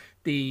it's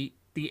the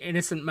the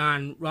innocent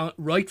man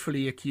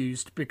rightfully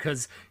accused,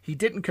 because he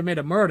didn't commit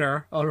a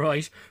murder, all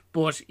right,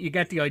 but you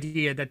get the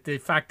idea that the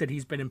fact that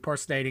he's been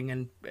impersonating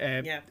and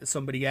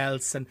somebody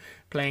else and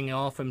playing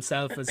off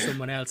himself as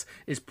someone else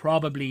is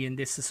probably in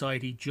this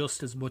society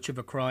just as much of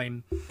a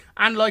crime.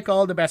 And like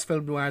all the best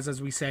film noirs,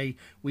 as we say,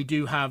 we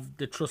do have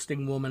the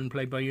trusting woman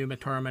played by Uma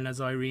Thurman as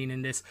Irene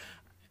in this,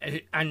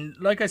 and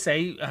like I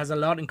say, has a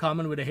lot in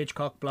common with a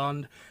Hitchcock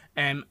blonde.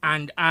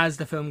 And as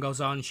the film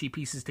goes on, she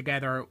pieces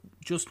together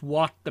just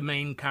what the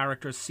main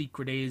character's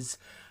secret is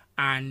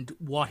and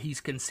what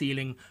he's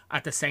concealing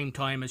at the same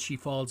time as she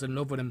falls in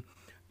love with him.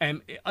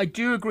 I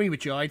do agree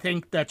with you. I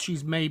think that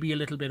she's maybe a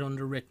little bit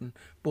underwritten,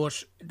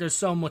 but there's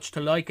so much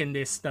to like in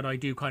this that I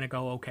do kind of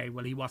go, okay,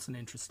 well, he wasn't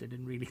interested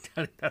in really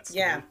telling that story.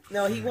 Yeah,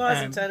 no, he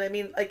wasn't. And I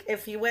mean, like,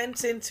 if he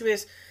went into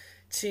it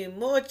too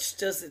much,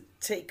 does it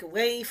take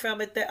away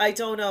from it? I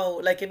don't know.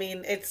 Like, I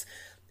mean,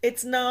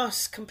 it's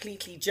not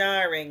completely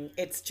jarring.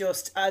 It's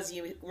just, as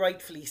you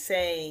rightfully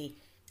say,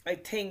 I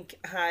think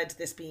had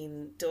this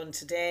been done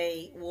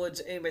today, would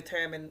Uma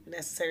Thurman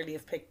necessarily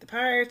have picked the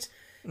part?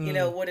 You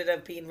know, would it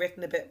have been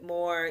written a bit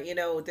more? You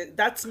know,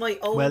 that's my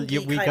only.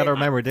 Well, we got to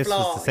remember this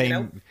flaw, was the same. You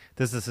know?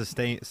 This is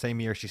the same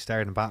year she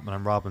starred in Batman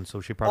and Robin,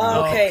 so she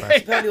probably.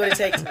 She probably would have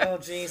taken. Oh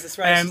Jesus,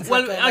 right.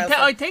 Well,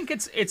 I think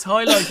it's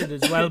highlighted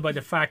as well by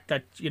the fact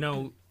that, you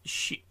know,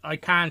 I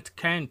can't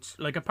count,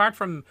 like, apart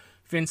from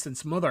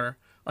Vincent's mother,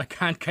 I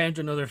can't count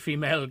another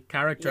female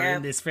character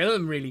in this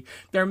film, really.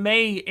 There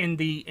may, in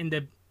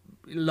the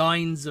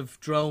lines of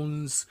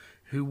drones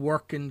who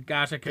work in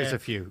Gattaca, there's a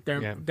few.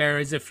 There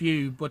is a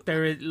few, but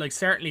there is, like,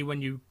 certainly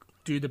when you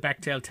do the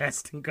Bechdel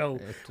test and go,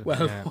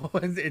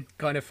 it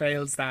kind of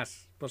fails that.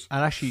 But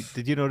and actually,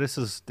 did you know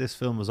this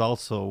film was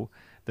also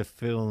the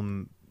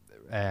film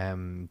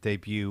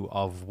debut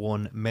of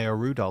one Maya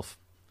Rudolph?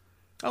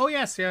 Oh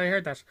yes, yeah, I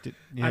heard that. Do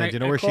you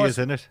know where she is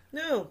in it?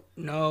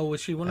 No, was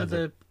she one of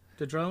the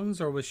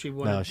drones, or was she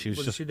one? No, she was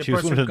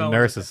one of the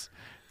nurses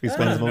who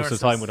spends most of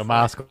the time with a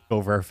mask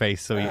over her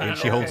face, so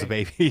she holds the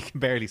baby. You can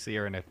barely see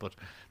her in it, but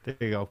there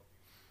you go.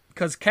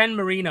 Because Ken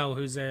Marino,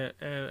 who's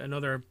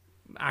another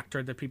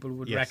actor that people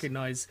would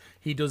recognize,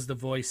 he does the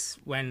voice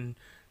when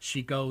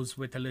she goes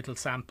with a little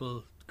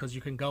sample. Because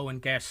you can go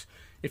and get,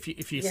 if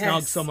you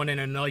snog someone in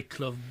a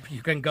nightclub,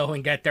 you can go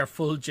and get their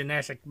full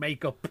genetic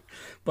makeup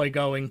by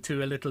going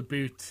to a little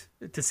booth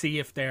to see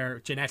if they're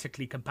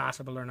genetically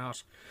compatible or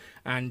not.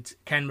 And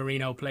Ken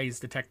Marino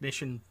plays the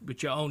technician,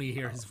 but you only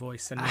hear his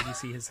voice and maybe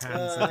see his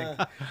hands.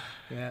 I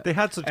think. They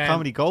had such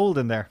comedy gold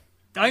in there.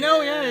 I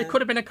know, it could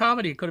have been a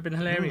comedy. It could have been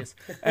hilarious.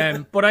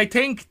 But I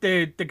think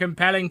the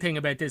compelling thing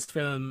about this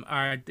film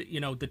are, you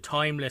know, the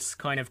timeless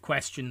kind of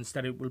questions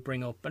that it will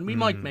bring up. And we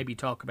might maybe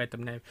talk about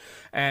them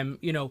now.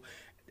 You know,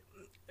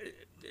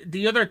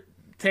 the other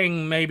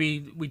thing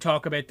maybe we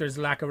talk about, there's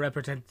a lack of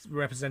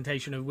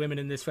representation of women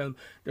in this film.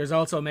 There's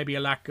also maybe a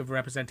lack of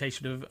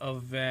representation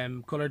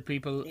of coloured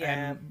people.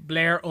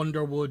 Blair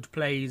Underwood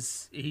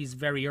he's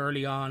very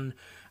early on.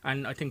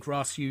 And I think,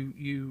 Ross,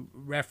 you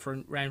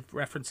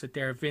reference it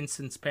there.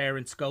 Vincent's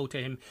parents go to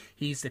him.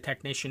 He's the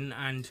technician,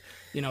 and,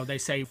 you know, they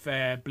say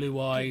blue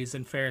eyes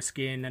and fair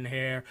skin and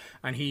hair,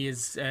 and he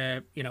is,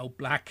 you know,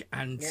 black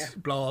and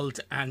bald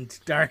and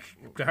dark.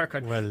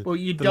 Well, but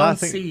you don't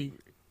see.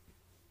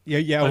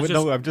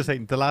 I'm just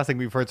saying the last thing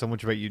we've heard so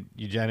much about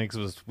eugenics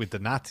was with the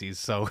Nazis,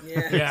 so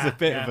it's a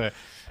bit of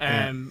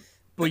a.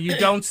 But you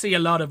don't see a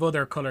lot of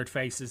other coloured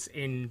faces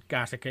in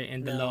Gattaca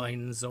in the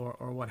lines or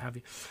what have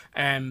you.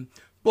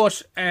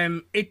 But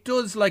it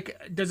does, like,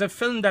 there's a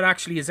film that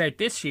actually is out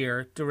this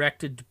year,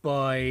 directed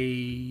by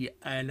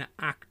an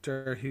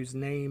actor whose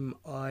name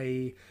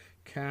I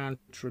can't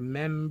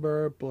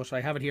remember, but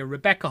I have it here.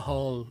 Rebecca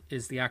Hall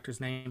is the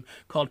actor's name,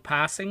 called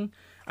Passing,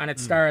 and it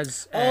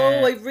stars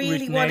I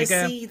really want to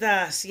see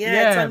that.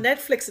 It's on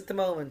Netflix at the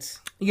moment.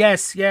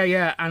 Yes,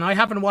 and I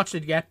haven't watched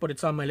it yet, but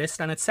it's on my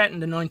list, and it's set in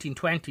the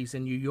 1920s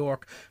in New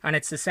York, and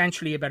it's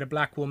essentially about a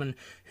black woman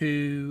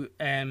who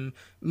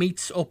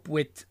meets up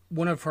with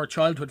one of her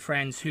childhood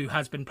friends who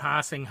has been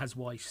passing as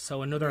white.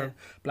 So another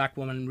black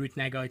woman, Ruth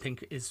Negga, I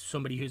think, is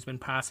somebody who's been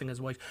passing as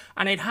white,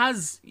 and it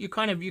has, you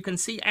can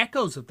see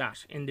echoes of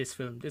that in this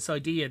film. This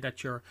idea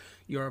that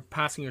you're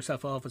passing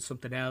yourself off as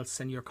something else,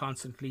 and you're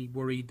constantly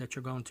worried that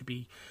you're going to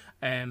be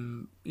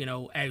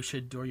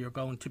outed, or you're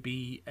going to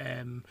be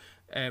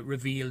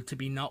revealed to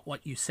be not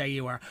what you say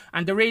you are.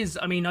 And there is,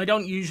 I mean, I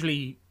don't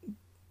usually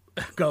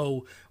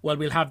go, well,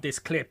 we'll have this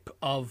clip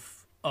of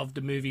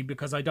the movie,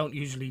 because I don't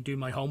usually do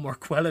my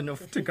homework well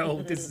enough to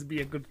go, this would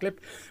be a good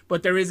clip.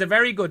 But there is a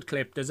very good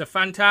clip. There's a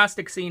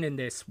fantastic scene in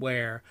this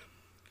where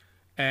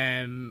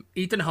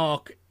Ethan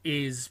Hawke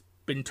is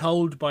been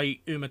told by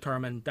Uma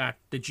Thurman that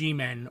the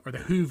G-Men, or the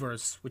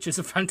Hoovers, which is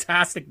a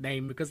fantastic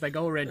name because they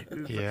go around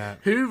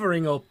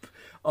hoovering up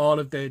all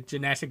of the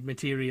genetic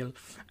material,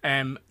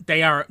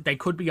 they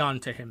could be on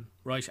to him,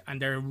 right?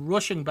 And they're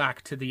rushing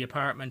back to the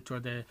apartment or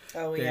the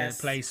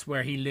place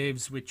where he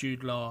lives with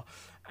Jude Law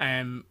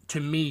to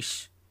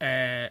meet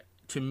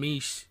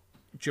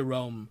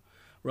Jerome,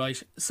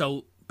 right?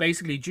 So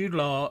basically Jude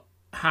Law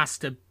has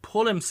to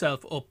pull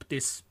himself up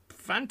this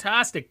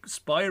fantastic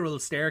spiral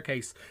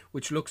staircase,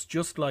 which looks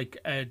just like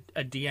a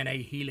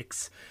DNA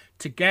helix,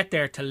 to get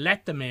there, to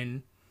let them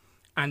in.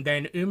 And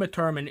then Uma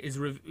Thurman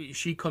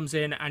she comes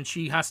in and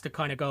she has to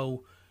kind of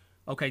go,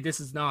 okay, this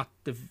is not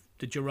the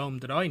Jerome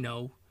that I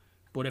know,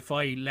 but if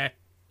I let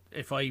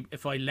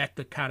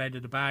the cat out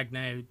of the bag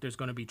now, there's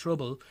going to be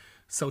trouble.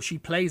 So she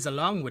plays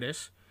along with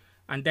it,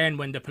 and then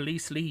when the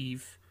police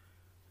leave,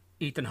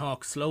 Ethan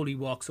Hawke slowly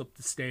walks up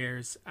the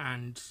stairs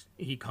and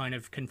he kind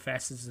of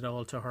confesses it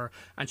all to her,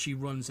 and she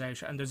runs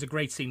out. And there's a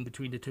great scene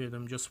between the two of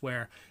them, just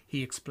where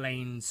he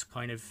explains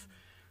kind of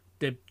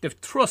the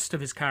thrust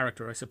of his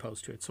character, I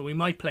suppose, to it. So we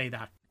might play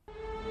that.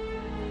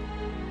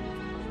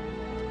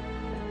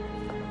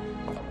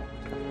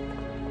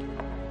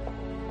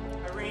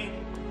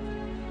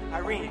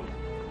 Irene.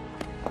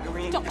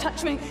 Don't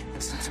touch me.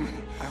 Listen to me,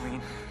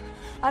 Irene.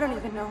 I don't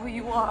even know who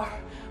you are.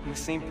 I'm the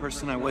same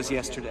person I was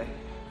yesterday.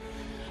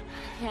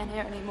 I can't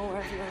hear any more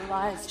of your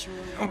lies, Drew.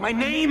 Oh, my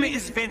name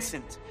is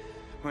Vincent.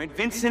 All right,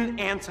 Vincent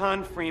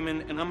Anton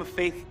Freeman, and I'm a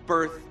faith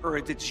birth or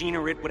a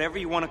degenerate, whatever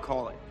you want to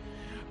call it.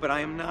 But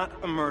I am not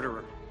a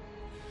murderer.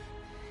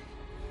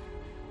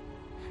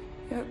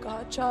 You're a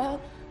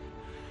godchild?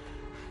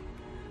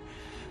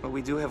 But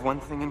we do have one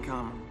thing in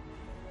common.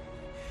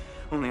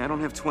 Only I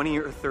don't have 20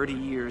 or 30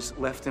 years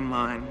left in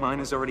mine. Mine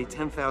is already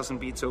 10,000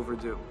 beats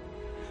overdue.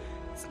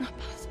 It's not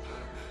possible.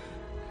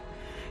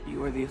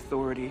 You are the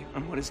authority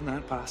on what is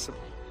not possible.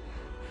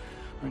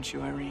 Aren't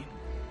you, Irene?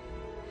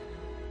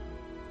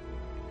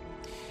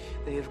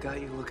 They have got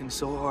you looking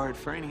so hard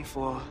for any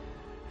flaw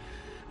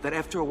that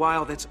after a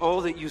while, that's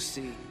all that you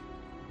see.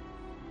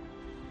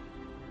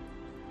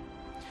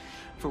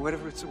 For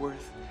whatever it's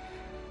worth,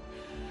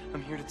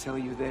 I'm here to tell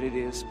you that it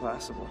is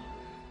possible.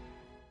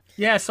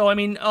 Yeah, so I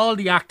mean, all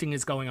the acting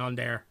is going on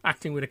there.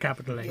 Acting with a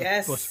capital A.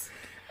 Yes. But,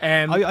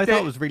 I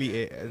thought it was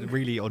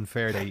really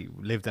unfair they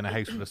lived in a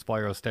house with a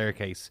spiral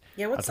staircase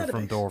what's at the that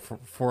front about? door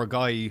for a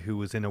guy who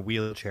was in a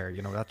wheelchair.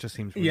 You know, that just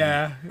seems really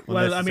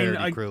well, I mean,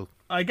 unnecessarily cruel.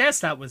 I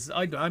guess that was,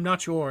 I'm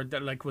not sure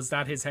that, like, was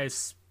that his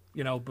house,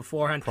 you know,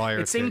 beforehand?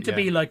 Prior it seemed to to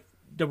be like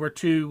there were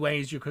two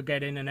ways you could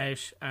get in and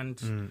out,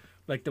 and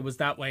like there was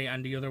that way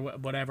and the other way,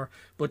 whatever.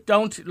 But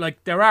don't,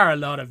 like, there are a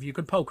lot of, you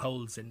could poke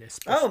holes in this.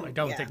 But I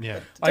don't think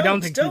I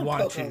don't think you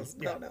want to.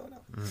 No.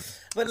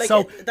 But like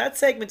that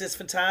segment is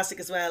fantastic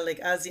as well. Like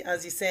as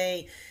you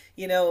say,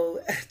 you know,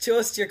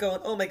 just you're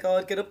going, oh my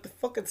God, get up the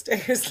fucking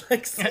stairs,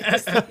 like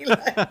seriously,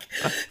 like,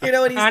 you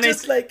know, and he's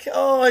just like,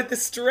 oh, the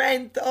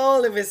strength,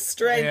 all of his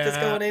strength is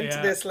going into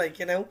this, like,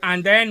 you know.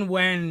 And then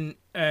when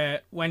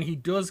he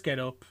does get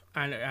up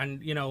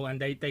and you know, and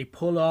they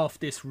pull off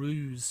this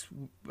ruse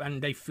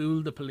and they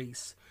fool the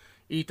police,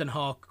 Ethan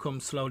Hawke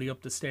comes slowly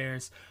up the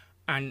stairs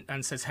and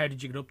says, how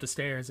did you get up the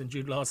stairs? And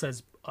Jude Law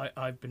says,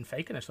 I've been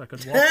faking it. I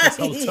could walk this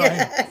whole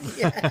time.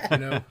 You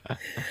know.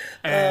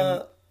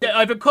 I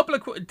have a couple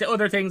of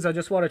other things I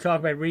just want to talk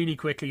about really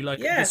quickly. Like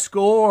the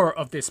score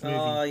of this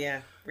movie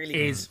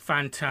really is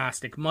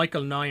fantastic.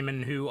 Michael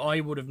Nyman, who I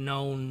would have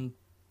known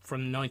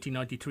from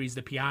 1993's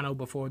The Piano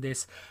before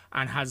this,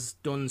 and has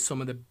done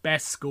some of the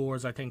best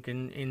scores, I think,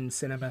 in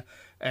cinema,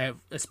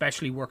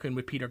 especially working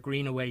with Peter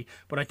Greenaway.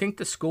 But I think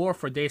the score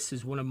for this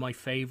is one of my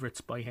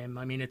favourites by him.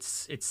 I mean,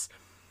 it's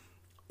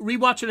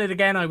rewatching it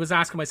again, I was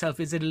asking myself,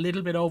 is it a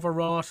little bit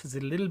overwrought? Is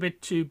it a little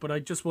bit too? But I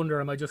just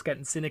wonder, am I just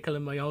getting cynical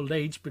in my old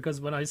age?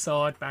 Because when I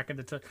saw it back in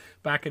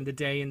the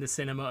day in the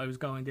cinema, I was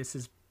going, this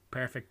is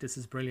perfect, this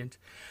is brilliant.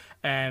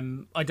 I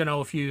don't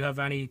know if you have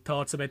any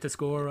thoughts about the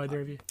score,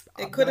 either of you.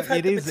 It could have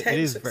had the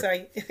potential.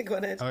 Sorry, go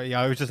on ahead.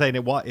 I was just saying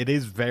it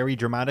is very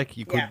dramatic.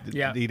 You could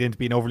lead into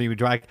being overly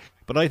dramatic,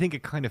 but I think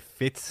it kind of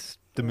fits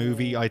the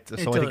movie. I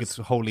think it's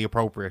wholly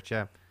appropriate.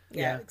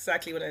 Yeah,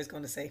 exactly what I was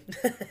going to say.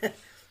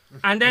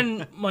 And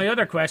then my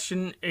other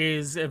question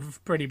is a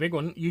pretty big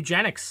one.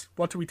 Eugenics.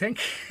 What do we think?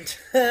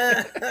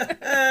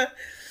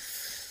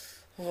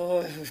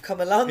 We've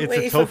come a long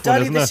way from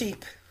Dolly the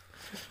sheep.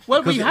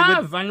 Well, we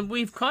have, and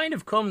we've kind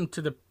of come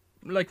to the,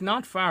 like,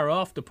 not far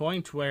off the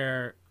point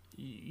where,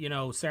 you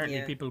know,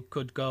 certainly people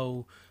could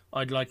go,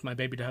 I'd like my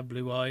baby to have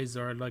blue eyes,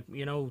 or, like,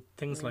 you know,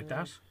 things like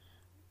that.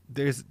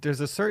 There's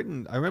a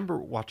certain, I remember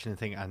watching a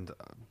thing, and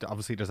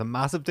obviously there's a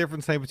massive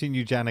difference now between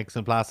eugenics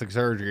and plastic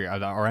surgery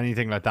or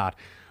anything like that.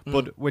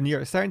 But when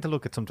you're starting to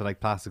look at something like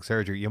plastic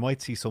surgery, you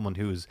might see someone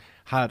who's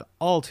had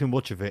all too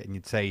much of it, and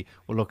you'd say,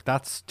 well, look,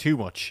 that's too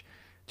much.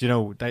 Do you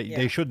know,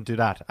 they shouldn't do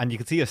that. And you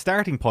can see a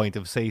starting point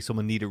of, say,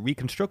 someone needed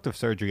reconstructive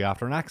surgery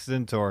after an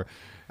accident or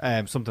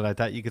something like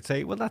that. You could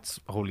say, well, that's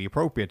wholly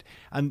appropriate.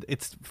 And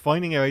it's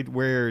finding out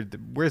where's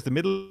the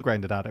middle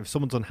ground of that. If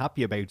someone's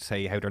unhappy about,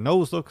 say, how their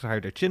nose looks or how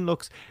their chin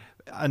looks,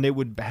 and it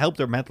would help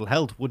their mental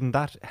health, wouldn't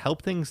that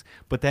help things?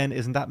 But then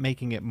isn't that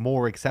making it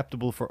more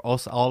acceptable for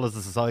us all as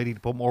a society to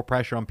put more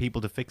pressure on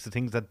people to fix the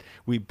things that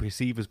we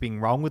perceive as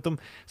being wrong with them?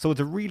 So it's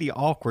a really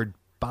awkward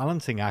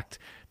balancing act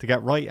to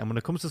get right. And when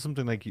it comes to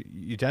something like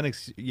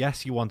eugenics,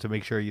 yes, you want to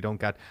make sure you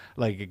don't get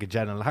like a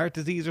congenital heart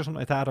disease or something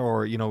like that,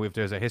 or if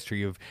there's a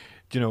history of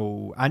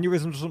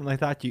aneurysms or something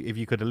like that, if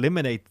you could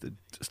eliminate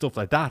stuff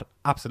like that,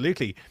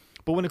 absolutely.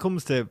 But when it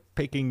comes to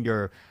picking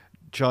your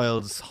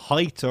child's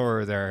height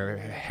or their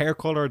hair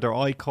color, their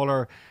eye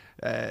color,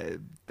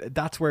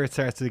 that's where it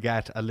starts to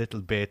get a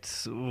little bit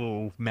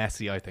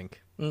messy, I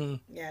think.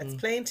 Yeah, it's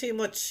playing too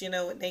much,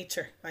 with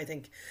nature, I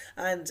think.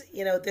 And,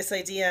 this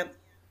idea,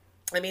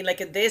 I mean, like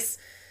in this,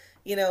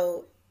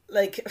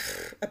 like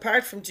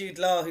apart from Jude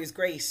Law, who's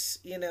great,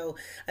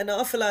 an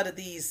awful lot of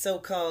these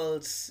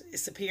so-called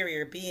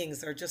superior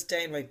beings are just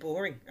downright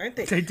boring, aren't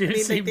they? They do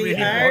seem they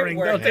really are boring,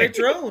 don't They're they?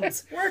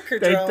 drones, worker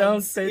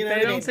drones.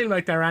 They don't seem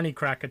like they're any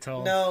crack at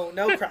all.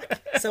 No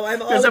crack. So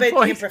I'm all about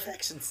the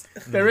imperfections.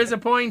 There is a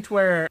point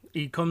where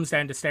he comes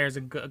down the stairs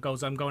and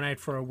goes, "I'm going out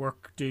for a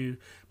work do,"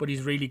 but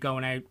he's really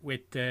going out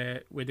with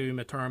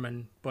Uma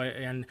Thurman.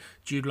 And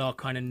Jude Law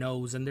kind of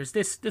knows, and there's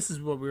this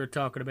is what we were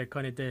talking about,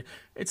 kind of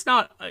it's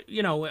not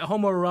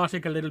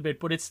homoerotic a little bit,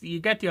 but you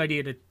get the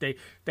idea that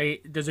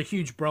there's a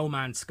huge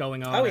bromance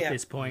going on at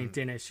this point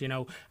in it,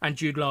 and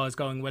Jude Law is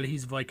going, well,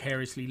 he's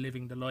vicariously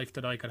living the life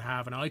that I could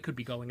have, and I could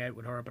be going out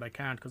with her, but I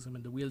can't because I'm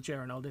in the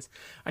wheelchair and all this.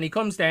 And he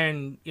comes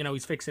down,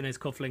 he's fixing his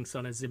cufflinks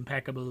on his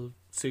impeccable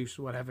suit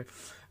or whatever,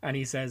 and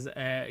he says,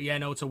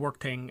 it's a work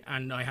thing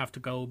and I have to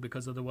go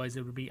because otherwise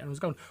it would be. And I was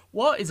going,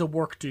 what is a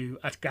work do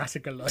at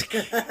Gattaca like?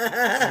 What's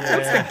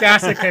the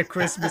Gattaca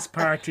Christmas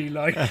party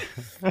like?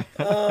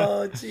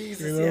 Oh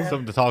Jesus,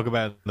 something to talk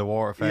about in the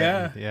war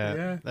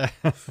yeah.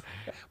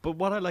 But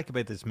what I like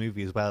about this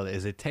movie as well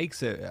is it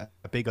takes a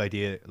big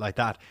idea like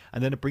that,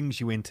 and then it brings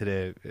you into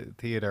the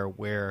theater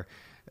where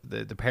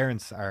the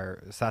parents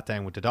are sat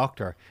down with the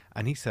doctor,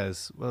 and he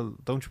says, well,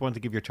 don't you want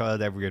to give your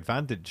child every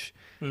advantage?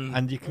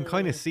 And you can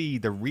kind of see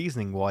the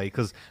reasoning why,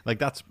 because like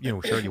that's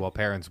surely what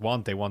parents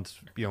want. They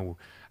want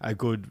a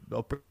good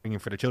upbringing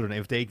for the children.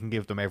 If they can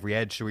give them every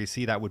edge, so we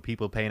see that with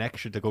people paying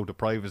extra to go to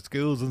private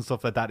schools and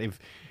stuff like that. If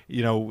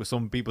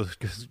some people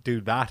just do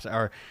that,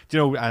 or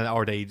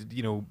or they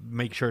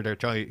make sure their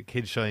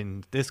kids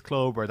shine this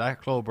club or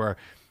that club, or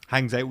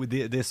hangs out with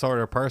this sort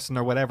of person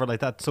or whatever like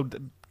that. So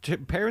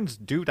parents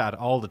do that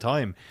all the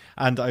time,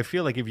 and I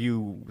feel like if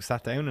you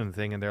sat down and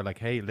thing and they're like,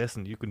 hey,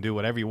 listen, you can do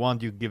whatever you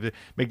want, you can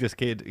make this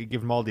kid,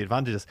 give them all the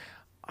advantages,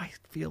 I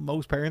feel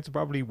most parents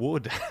probably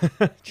would.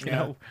 you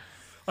know.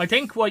 I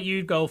think what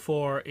you'd go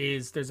for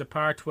is there's a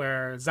part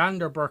where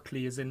Xander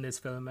Berkeley is in this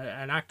film,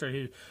 an actor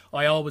who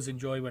I always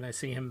enjoy when I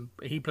see him.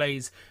 He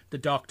plays the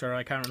doctor,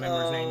 I can't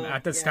remember his name,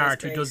 at the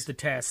start, who does the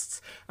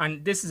tests.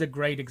 And this is a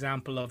great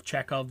example of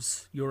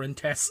Chekhov's urine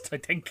test, I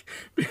think,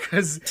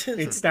 because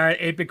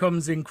it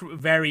becomes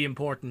very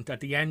important at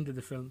the end of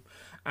the film.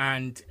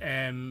 And,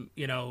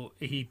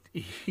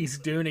 he's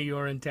doing a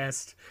urine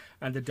test,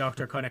 and the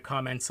doctor kind of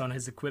comments on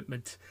his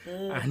equipment,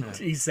 and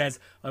he says,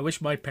 I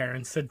wish my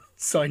parents had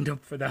signed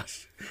up for that.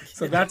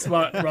 So that's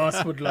what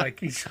Ross would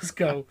like. He'd just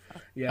go,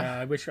 yeah,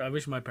 I wish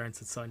my parents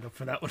had signed up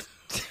for that one.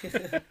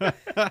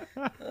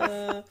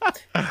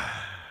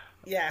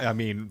 Yeah. I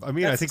mean,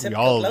 I think we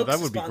all, that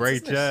would be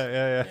great.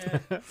 Yeah.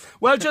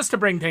 Well, just to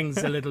bring things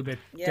a little bit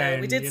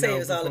down. We did say it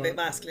was all about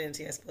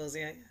masculinity, I suppose,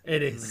 yeah.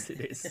 It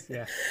is,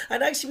 yeah.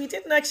 And actually, we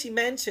didn't actually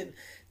mention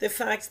the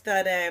fact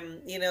that,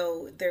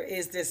 there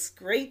is this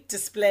great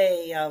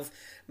display of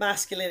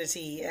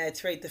masculinity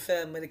throughout the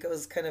film when it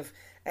goes kind of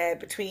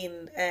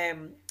between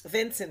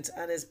Vincent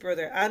and his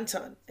brother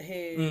Anton,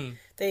 who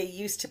they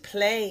used to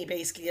play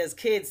basically as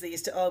kids. They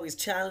used to always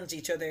challenge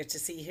each other to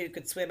see who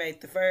could swim out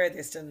the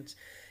furthest, and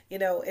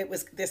it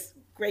was this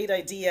great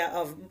idea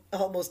of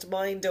almost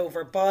mind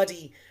over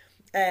body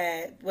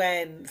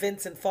when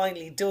Vincent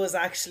finally does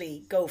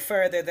actually go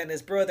further than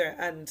his brother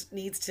and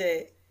needs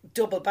to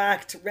double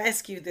back to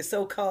rescue the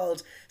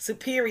so-called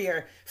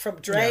superior from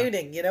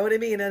drowning. You know what I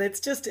mean? And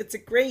it's a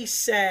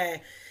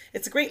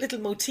great little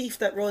motif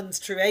that runs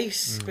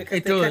throughout because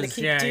they kind of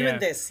keep doing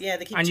this. Yeah,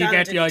 they keep and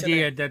challenging you get the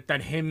each idea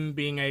that him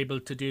being able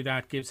to do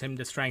that gives him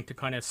the strength to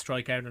kind of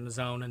strike out on his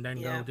own and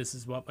then go, this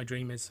is what my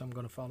dream is, so I'm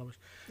going to follow it.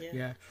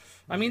 Yeah.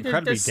 I mean,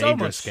 there's so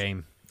much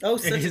game. Oh,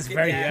 it is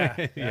very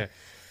yeah.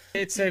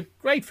 It's a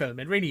great film.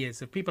 It really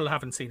is. If people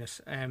haven't seen it,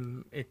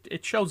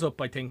 it shows up,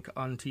 I think,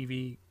 on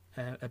TV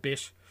a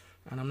bit,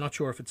 and I'm not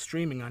sure if it's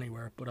streaming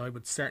anywhere, but I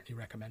would certainly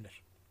recommend it.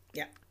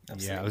 Yeah.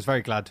 Absolutely. Yeah, I was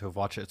very glad to have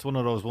watched it. It's one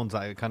of those ones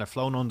that kind of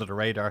flown under the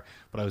radar,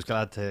 but I was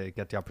glad to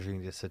get the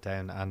opportunity to sit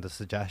down and the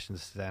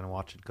suggestions to sit down and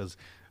watch it, because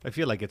I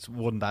feel like it's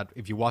one that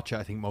if you watch it,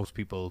 I think most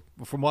people,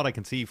 from what I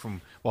can see from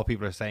what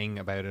people are saying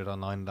about it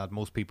online, that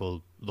most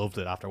people loved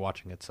it after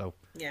watching it. So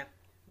yeah,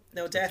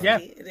 no,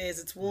 definitely it is.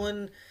 It's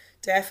one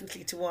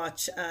definitely to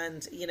watch,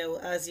 and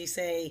as you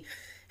say,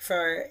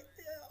 for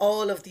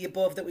all of the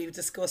above that we've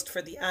discussed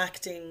for the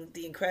acting,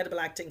 the incredible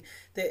acting,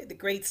 the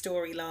great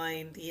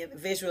storyline, the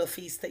visual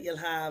feast that you'll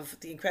have,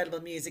 the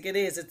incredible music.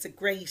 It's a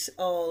great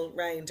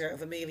all-rounder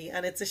of a movie,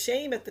 and it's a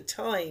shame at the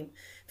time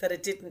that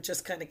it didn't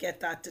just kind of get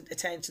that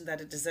attention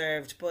that it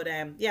deserved. But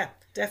yeah,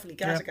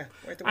 definitely Gattaca.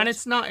 Yeah. And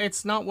it's not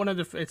it's not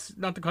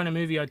the kind of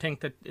movie I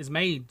think that is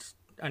made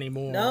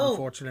anymore,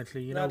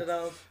 unfortunately, you know. Not at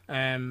all.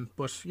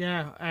 But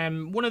yeah,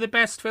 one of the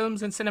best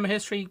films in cinema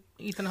history,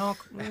 Ethan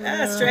Hawke.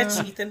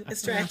 Stretch, Ethan, a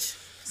stretch.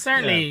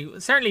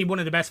 Certainly one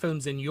of the best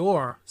films in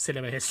your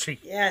cinema history.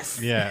 Yes.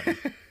 Yeah.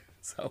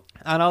 So.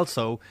 And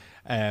also,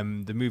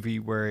 the movie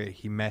where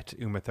he met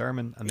Uma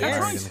Thurman, and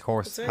then and of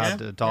course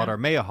had a daughter,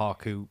 Maya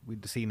Hawke, who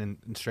we'd seen in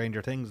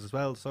Stranger Things as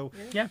well. So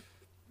yeah.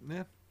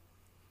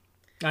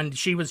 And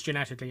she was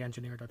genetically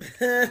engineered, I think.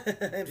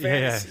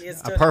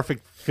 A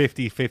perfect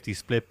 50-50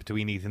 split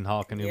between Ethan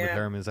Hawke and Uma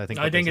Thurman.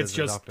 I think it's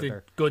just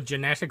the good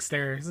genetics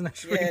there, isn't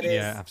it? Yeah, it is.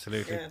 Yeah,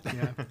 absolutely.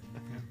 Yeah.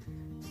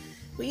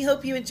 We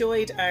hope you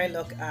enjoyed our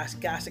look at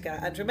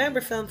Gattaca. And remember,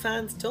 film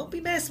fans, don't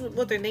be messing with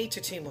Mother Nature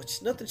too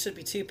much. Nothing should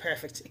be too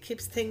perfect. It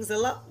keeps things a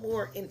lot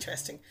more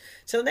interesting.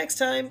 Till next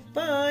time,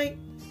 bye.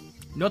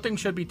 Nothing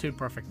should be too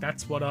perfect.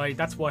 That's why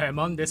I'm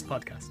on this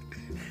podcast.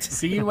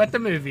 See you at the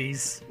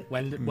movies.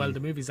 Well, the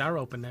movies are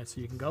open now,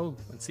 so you can go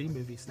and see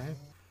movies now.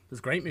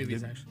 There's great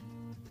movies out.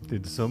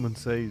 Did someone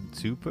say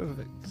too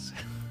perfect?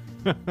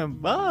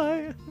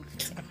 Bye.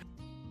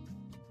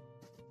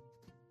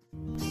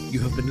 You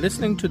have been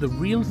listening to The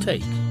Real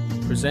Take,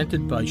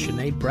 presented by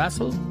Sinead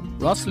Brassel,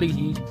 Ross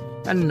Leahy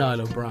and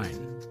Niall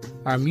O'Brien.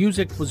 Our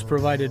music was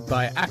provided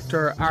by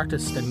actor,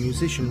 artist and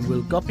musician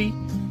Will Guppy.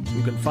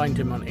 You can find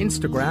him on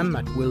Instagram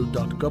at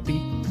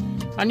will.guppy,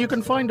 and you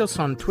can find us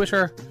on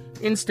Twitter,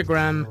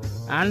 Instagram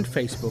and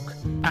Facebook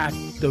at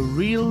The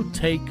Real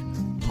Take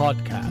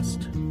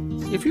Podcast.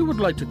 If you would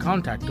like to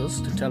contact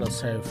us to tell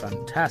us how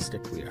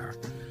fantastic we are,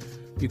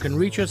 you can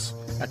reach us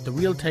at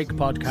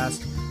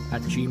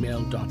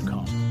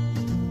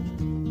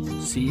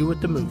therealtakepodcast@gmail.com. See you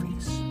at the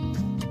movies.